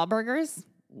there's a Wahlburgers,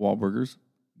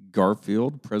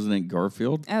 President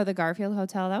Garfield. Oh, the Garfield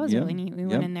Hotel. That was really neat. We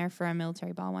went in there for a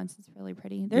military ball once. It's really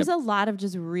pretty. There's a lot of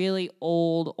just really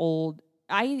old.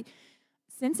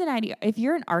 Cincinnati. If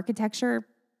you're an architecture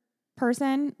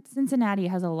person, Cincinnati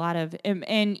has a lot of,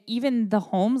 and even the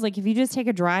homes, like if you just take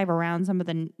a drive around some of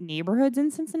the neighborhoods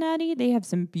in Cincinnati, they have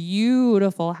some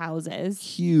beautiful houses.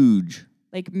 Huge.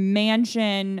 Like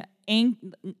mansion,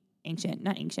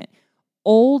 not ancient,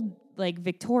 old, like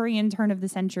Victorian turn of the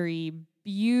century,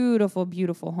 beautiful,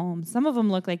 beautiful homes. Some of them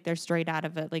look like they're straight out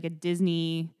of like a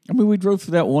Disney. I mean, we drove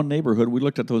through that one neighborhood. We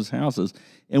looked at those houses,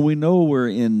 and we know we're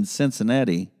in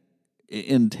Cincinnati,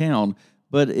 in town,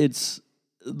 but it's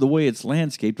the way it's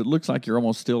landscaped, it looks like you're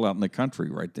almost still out in the country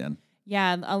right then.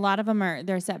 Yeah, a lot of them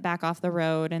they're set back off the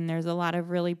road, and there's a lot of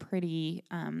really pretty.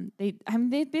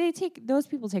 Those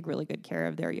people take really good care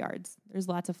of their yards. There's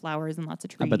lots of flowers and lots of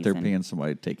trees. I bet they're paying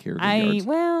somebody to take care of their yards.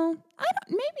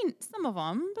 Maybe some of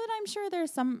them, but I'm sure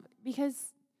there's some,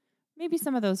 because maybe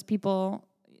some of those people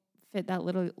fit that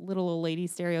little old lady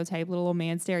stereotype, little old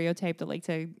man stereotype that like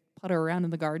to putter around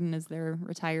in the garden as their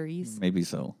retirees. Maybe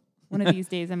so. One of these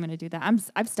days, I'm going to do that.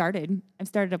 I've started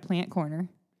a plant corner.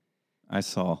 I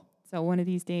saw. So one of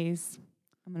these days,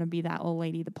 I'm going to be that old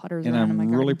lady that putters around in my garden.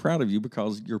 And I'm really proud of you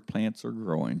because your plants are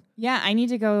growing. Yeah, I need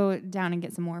to go down and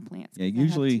get some more plants. Yeah,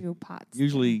 usually, I have 2 pots.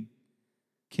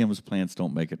 Kim's plants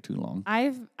don't make it too long.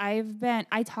 I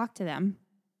talk to them,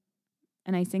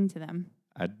 and I sing to them.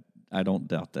 I don't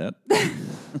doubt that.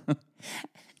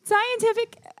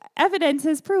 Scientific evidence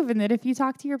has proven that if you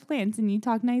talk to your plants and you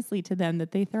talk nicely to them,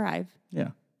 that they thrive. Yeah.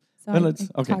 So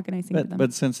I talk and I sing to them.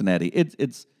 But Cincinnati,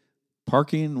 it's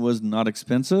parking was not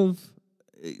expensive.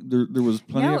 There was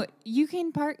plenty. No, you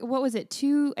can park. What was it?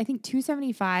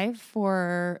 $275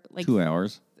 for like 2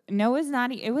 hours. No, it's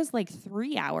not. It was like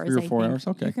 3 hours. 3 or 4 hours.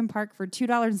 Okay. You can park for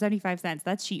 $2.75.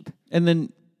 That's cheap. And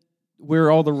then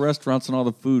where all the restaurants and all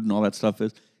the food and all that stuff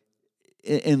is,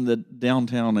 in the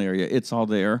downtown area, it's all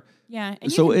there. Yeah.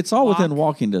 So it's all within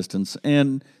walking distance.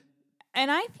 And And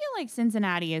I feel like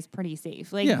Cincinnati is pretty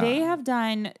safe. Like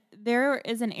Yeah. there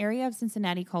is an area of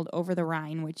Cincinnati called Over the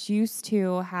Rhine, which used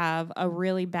to have a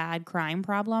really bad crime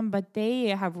problem, but they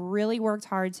have really worked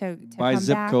hard to By come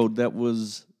zip back. code,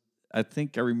 I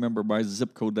think I remember by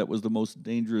zip code, that was the most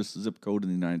dangerous zip code in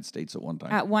the United States at one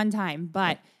time. At one time,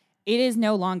 but it is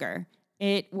no longer.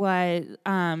 It was,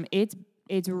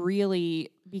 it's really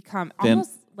become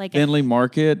almost like Findlay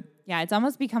Market. Yeah, it's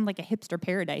almost become like a hipster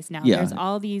paradise now. Yeah. There's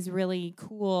all these really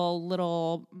cool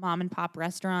little mom and pop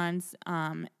restaurants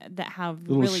that have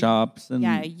Little really shops and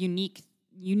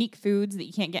unique foods that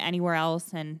you can't get anywhere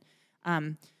else. And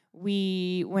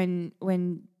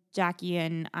when Jackie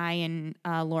and I and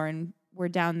Lauren were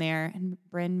down there, and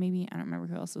Bryn maybe, I don't remember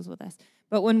who else was with us,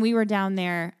 but when we were down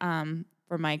there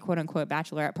for my quote unquote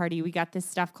bachelorette party, we got this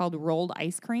stuff called rolled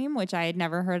ice cream, which I had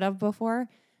never heard of before.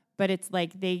 But it's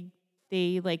like they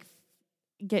like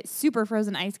get super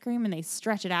frozen ice cream and they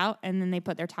stretch it out and then they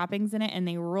put their toppings in it and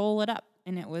they roll it up,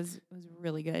 and it was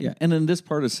really good. Yeah, and in this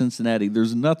part of Cincinnati,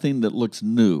 there's nothing that looks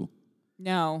new.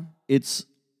 No. It's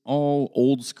all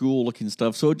old school looking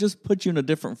stuff. So it just puts you in a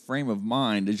different frame of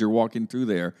mind as you're walking through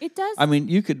there. It does. I mean,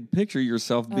 you could picture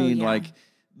yourself being like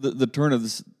the turn of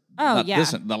this.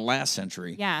 The last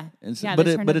century. Yeah. But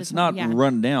it's not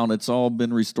run down. It's all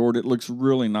been restored. It looks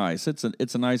really nice. It's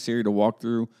a nice area to walk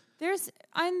through. There's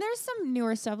some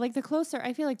newer stuff. Like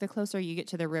I feel like the closer you get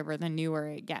to the river, the newer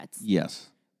it gets.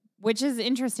 Yes. Which is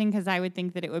interesting because I would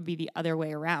think that it would be the other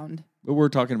way around. But we're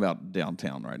talking about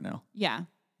downtown right now. Yeah.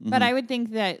 Mm-hmm. But I would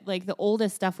think that like the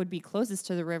oldest stuff would be closest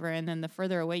to the river, and then the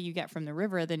further away you get from the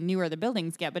river, the newer the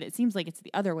buildings get. But it seems like it's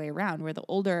the other way around, where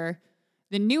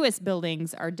the newest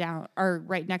buildings are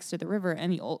right next to the river,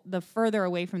 and the further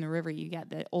away from the river you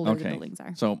get, the older the buildings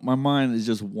are. So my mind is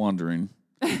just wandering.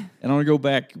 And I want to go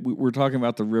back. We're talking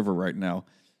about the river right now.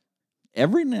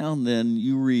 Every now and then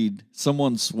you read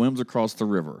someone swims across the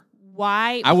river.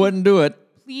 Why? I wouldn't do it.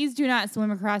 Please do not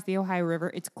swim across the Ohio River.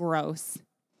 It's gross.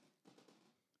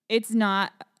 It's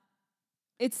not.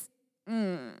 It's.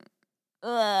 It's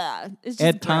just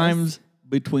At gross. times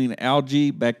between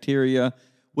algae, bacteria,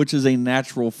 which is a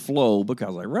natural flow,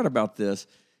 because I read about this,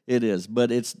 it is.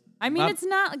 But it's. It's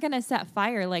not going to set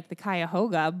fire like the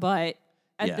Cuyahoga, but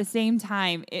at the same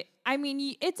time, it's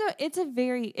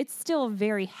still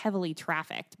very heavily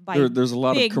trafficked by there's a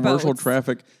lot of commercial boats.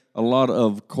 traffic, a lot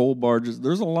of coal barges.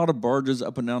 There's a lot of barges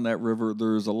up and down that river.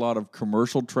 There's a lot of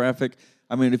commercial traffic.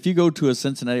 I mean, if you go to a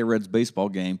Cincinnati Reds baseball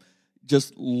game,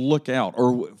 just look out,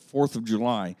 or 4th of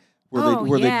July,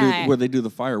 where they do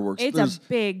the fireworks. It's a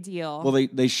big deal. Well,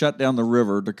 they shut down the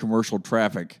river to commercial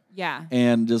traffic. Yeah.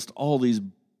 And just all these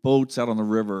boats out on the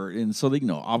river, and so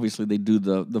obviously they do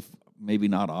the maybe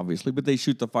not obviously, but they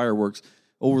shoot the fireworks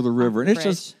over the river, and it's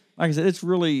just like I said, it's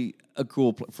really a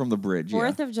cool from the bridge.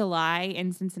 4th of July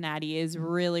in Cincinnati is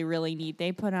really, really neat.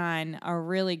 They put on a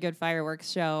really good fireworks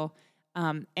show,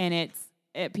 and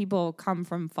people come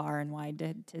from far and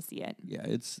wide to see it. Yeah,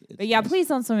 it's but yeah, nice. Please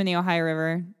don't swim in the Ohio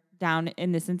River down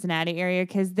in the Cincinnati area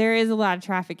because there is a lot of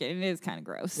traffic and it is kind of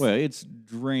gross. Well, it's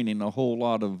draining a whole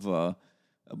lot of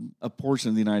a portion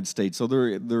of the United States. So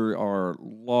there are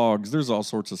logs. There's all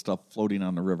sorts of stuff floating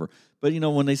on the river. But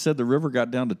when they said the river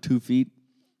got down to 2 feet,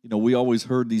 we always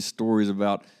heard these stories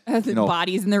about the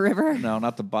bodies in the river. No,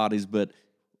 not the bodies, but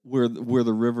where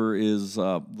the river is,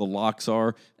 the locks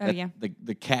are.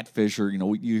 The catfish are.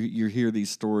 You hear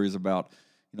these stories about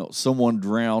someone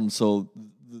drowned, so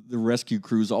the rescue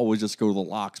crews always just go to the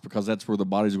locks because that's where the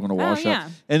bodies are going to wash up.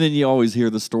 And then you always hear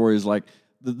the stories like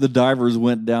the divers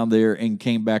went down there and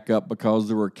came back up because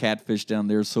there were catfish down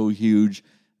there so huge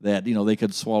that they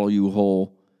could swallow you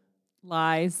whole.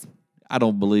 Lies. I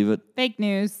don't believe it. Fake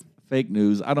news.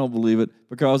 I don't believe it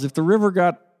because if the river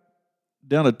got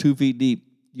down to 2 feet deep,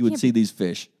 you would see these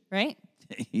fish. Right?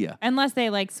 Yeah. Unless they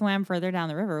swam further down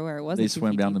the river where it wasn't. They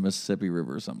swam down the Mississippi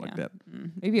River or something like that.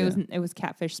 Maybe it was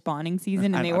catfish spawning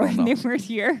season and they weren't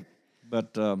here.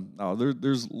 But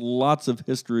there's lots of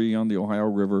history on the Ohio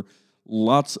River,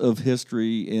 lots of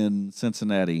history in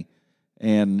Cincinnati,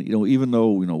 and even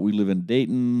though we live in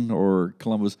Dayton or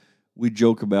Columbus, we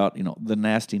joke about the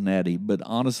nasty natty. But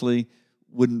honestly,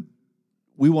 when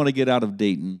we want to get out of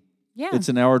Dayton, it's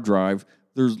an hour drive.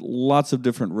 There's lots of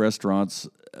different restaurants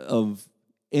of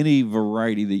any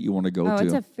variety that you want to go to.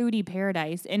 It's a foodie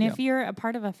paradise. And if you're a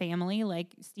part of a family, like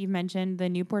Steve mentioned, the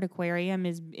Newport Aquarium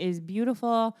is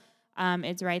beautiful.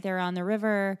 It's right there on the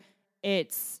river.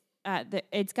 It's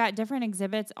got different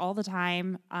exhibits all the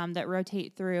time that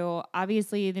rotate through.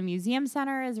 Obviously, the museum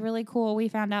center is really cool. We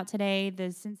found out today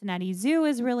the Cincinnati Zoo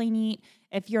is really neat.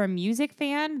 If you're a music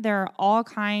fan, there are all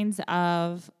kinds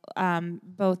of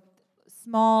both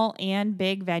small and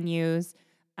big venues.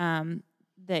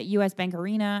 The U.S. Bank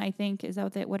Arena, I think, is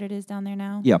that what it is down there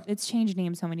now? Yeah. It's changed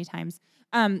names so many times.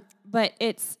 But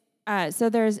it's, so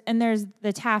there's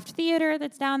the Taft Theater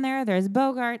that's down there. There's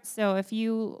Bogarts. So if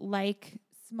you like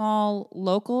small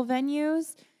local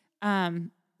venues,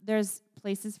 there's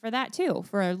places for that too,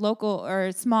 for local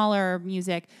or smaller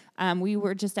music. We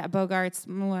were just at Bogarts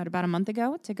about a month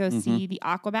ago to go see the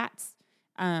Aquabats.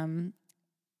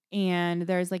 And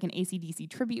there's like an AC/DC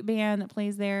tribute band that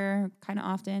plays there kind of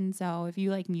often. So if you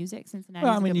like music, Cincinnati.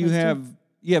 Well, I mean, you have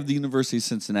the University of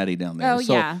Cincinnati down there. Oh,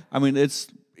 so, yeah. I mean, it's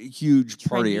a huge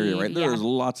party area, right? Yeah. There's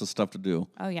lots of stuff to do.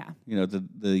 Oh yeah. You know,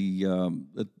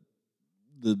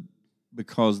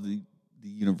 because the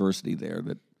university there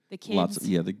that the kids.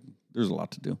 There's a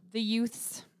lot to do. The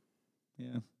youths.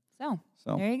 Yeah. So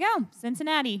So there you go,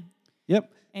 Cincinnati.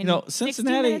 Yep. In you know, 60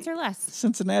 minutes or less.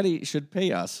 Cincinnati should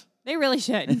pay us. They really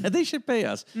should. They should pay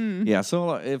us. Yeah.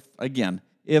 So if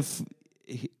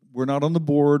we're not on the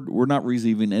board, we're not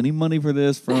receiving any money for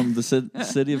this from the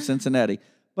city of Cincinnati.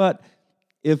 But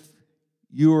if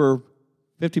you're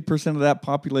 50% of that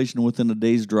population within a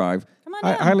day's drive, Come on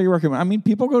I down. highly recommend. I mean,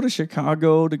 people go to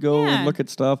Chicago to go and look at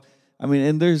stuff. I mean,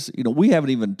 and there's, we haven't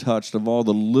even touched of all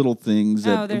the little things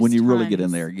that when you really get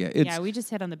in there. Yeah, we just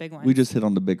hit on the big ones. We just hit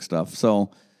on the big stuff. So,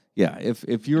 yeah,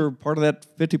 if you're part of that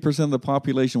 50% of the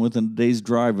population within a day's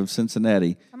drive of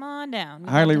Cincinnati, come on down.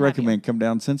 I highly recommend come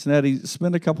down Cincinnati,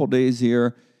 spend a couple days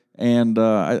here, and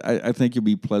I think you'll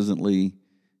be pleasantly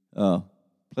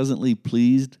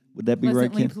pleased. Would that be right,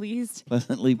 Kim? Pleased.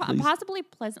 Pleasantly pleased. Possibly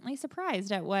pleasantly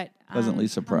surprised at what pleasantly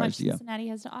surprised, how much Cincinnati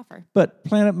has to offer. But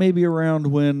plan it maybe around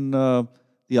when the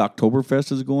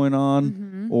Oktoberfest is going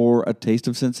on, or a Taste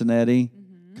of Cincinnati.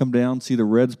 Come down, see the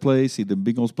Reds play, see the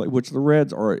Bengals play, which the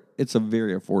Reds are, it's a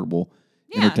very affordable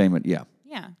entertainment. Yeah.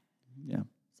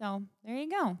 So there you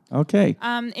go. Okay.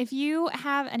 If you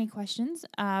have any questions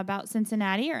about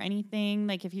Cincinnati or anything,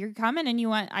 like if you're coming and you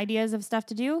want ideas of stuff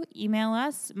to do, email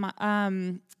us.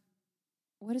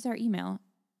 What is our email?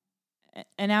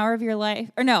 An hour of your life,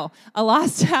 or no, a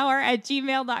lost hour at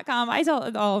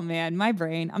gmail.com. Oh man, my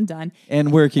brain, I'm done.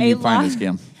 And where can you find us,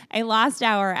 Kim? A lost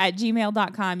hour at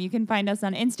gmail.com. You can find us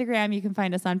on Instagram. You can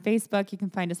find us on Facebook. You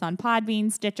can find us on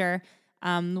Podbean, Stitcher.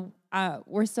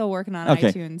 We're still working on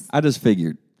iTunes. I just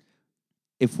figured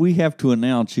if we have to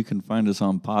announce you can find us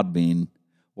on Podbean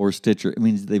or Stitcher, it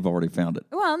means they've already found it.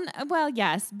 Well,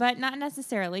 yes, but not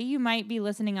necessarily. You might be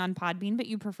listening on Podbean, but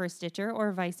you prefer Stitcher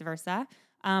or vice versa.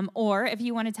 Or if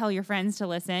you want to tell your friends to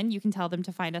listen, you can tell them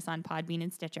to find us on Podbean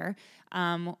and Stitcher.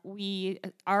 We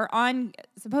are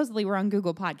supposedly we're on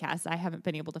Google Podcasts. I haven't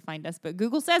been able to find us, but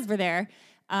Google says we're there.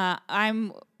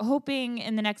 I'm hoping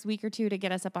in the next week or two to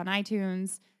get us up on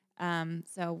iTunes.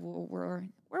 So we're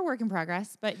work in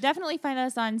progress, but definitely find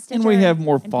us on Stitcher. And we have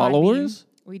more followers. Podbean.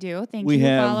 We do. Thank you,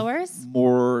 followers.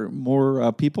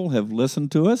 More people have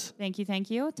listened to us. Thank you.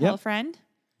 Tell a friend.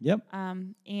 Yep.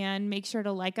 And make sure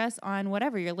to like us on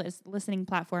whatever your listening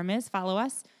platform is. Follow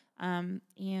us.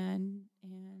 And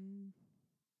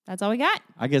that's all we got.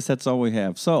 I guess that's all we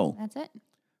have. So that's it.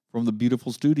 From the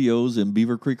beautiful studios in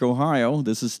Beaver Creek, Ohio,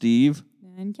 this is Steve.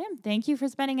 And Kim. Thank you for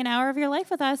spending an hour of your life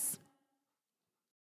with us.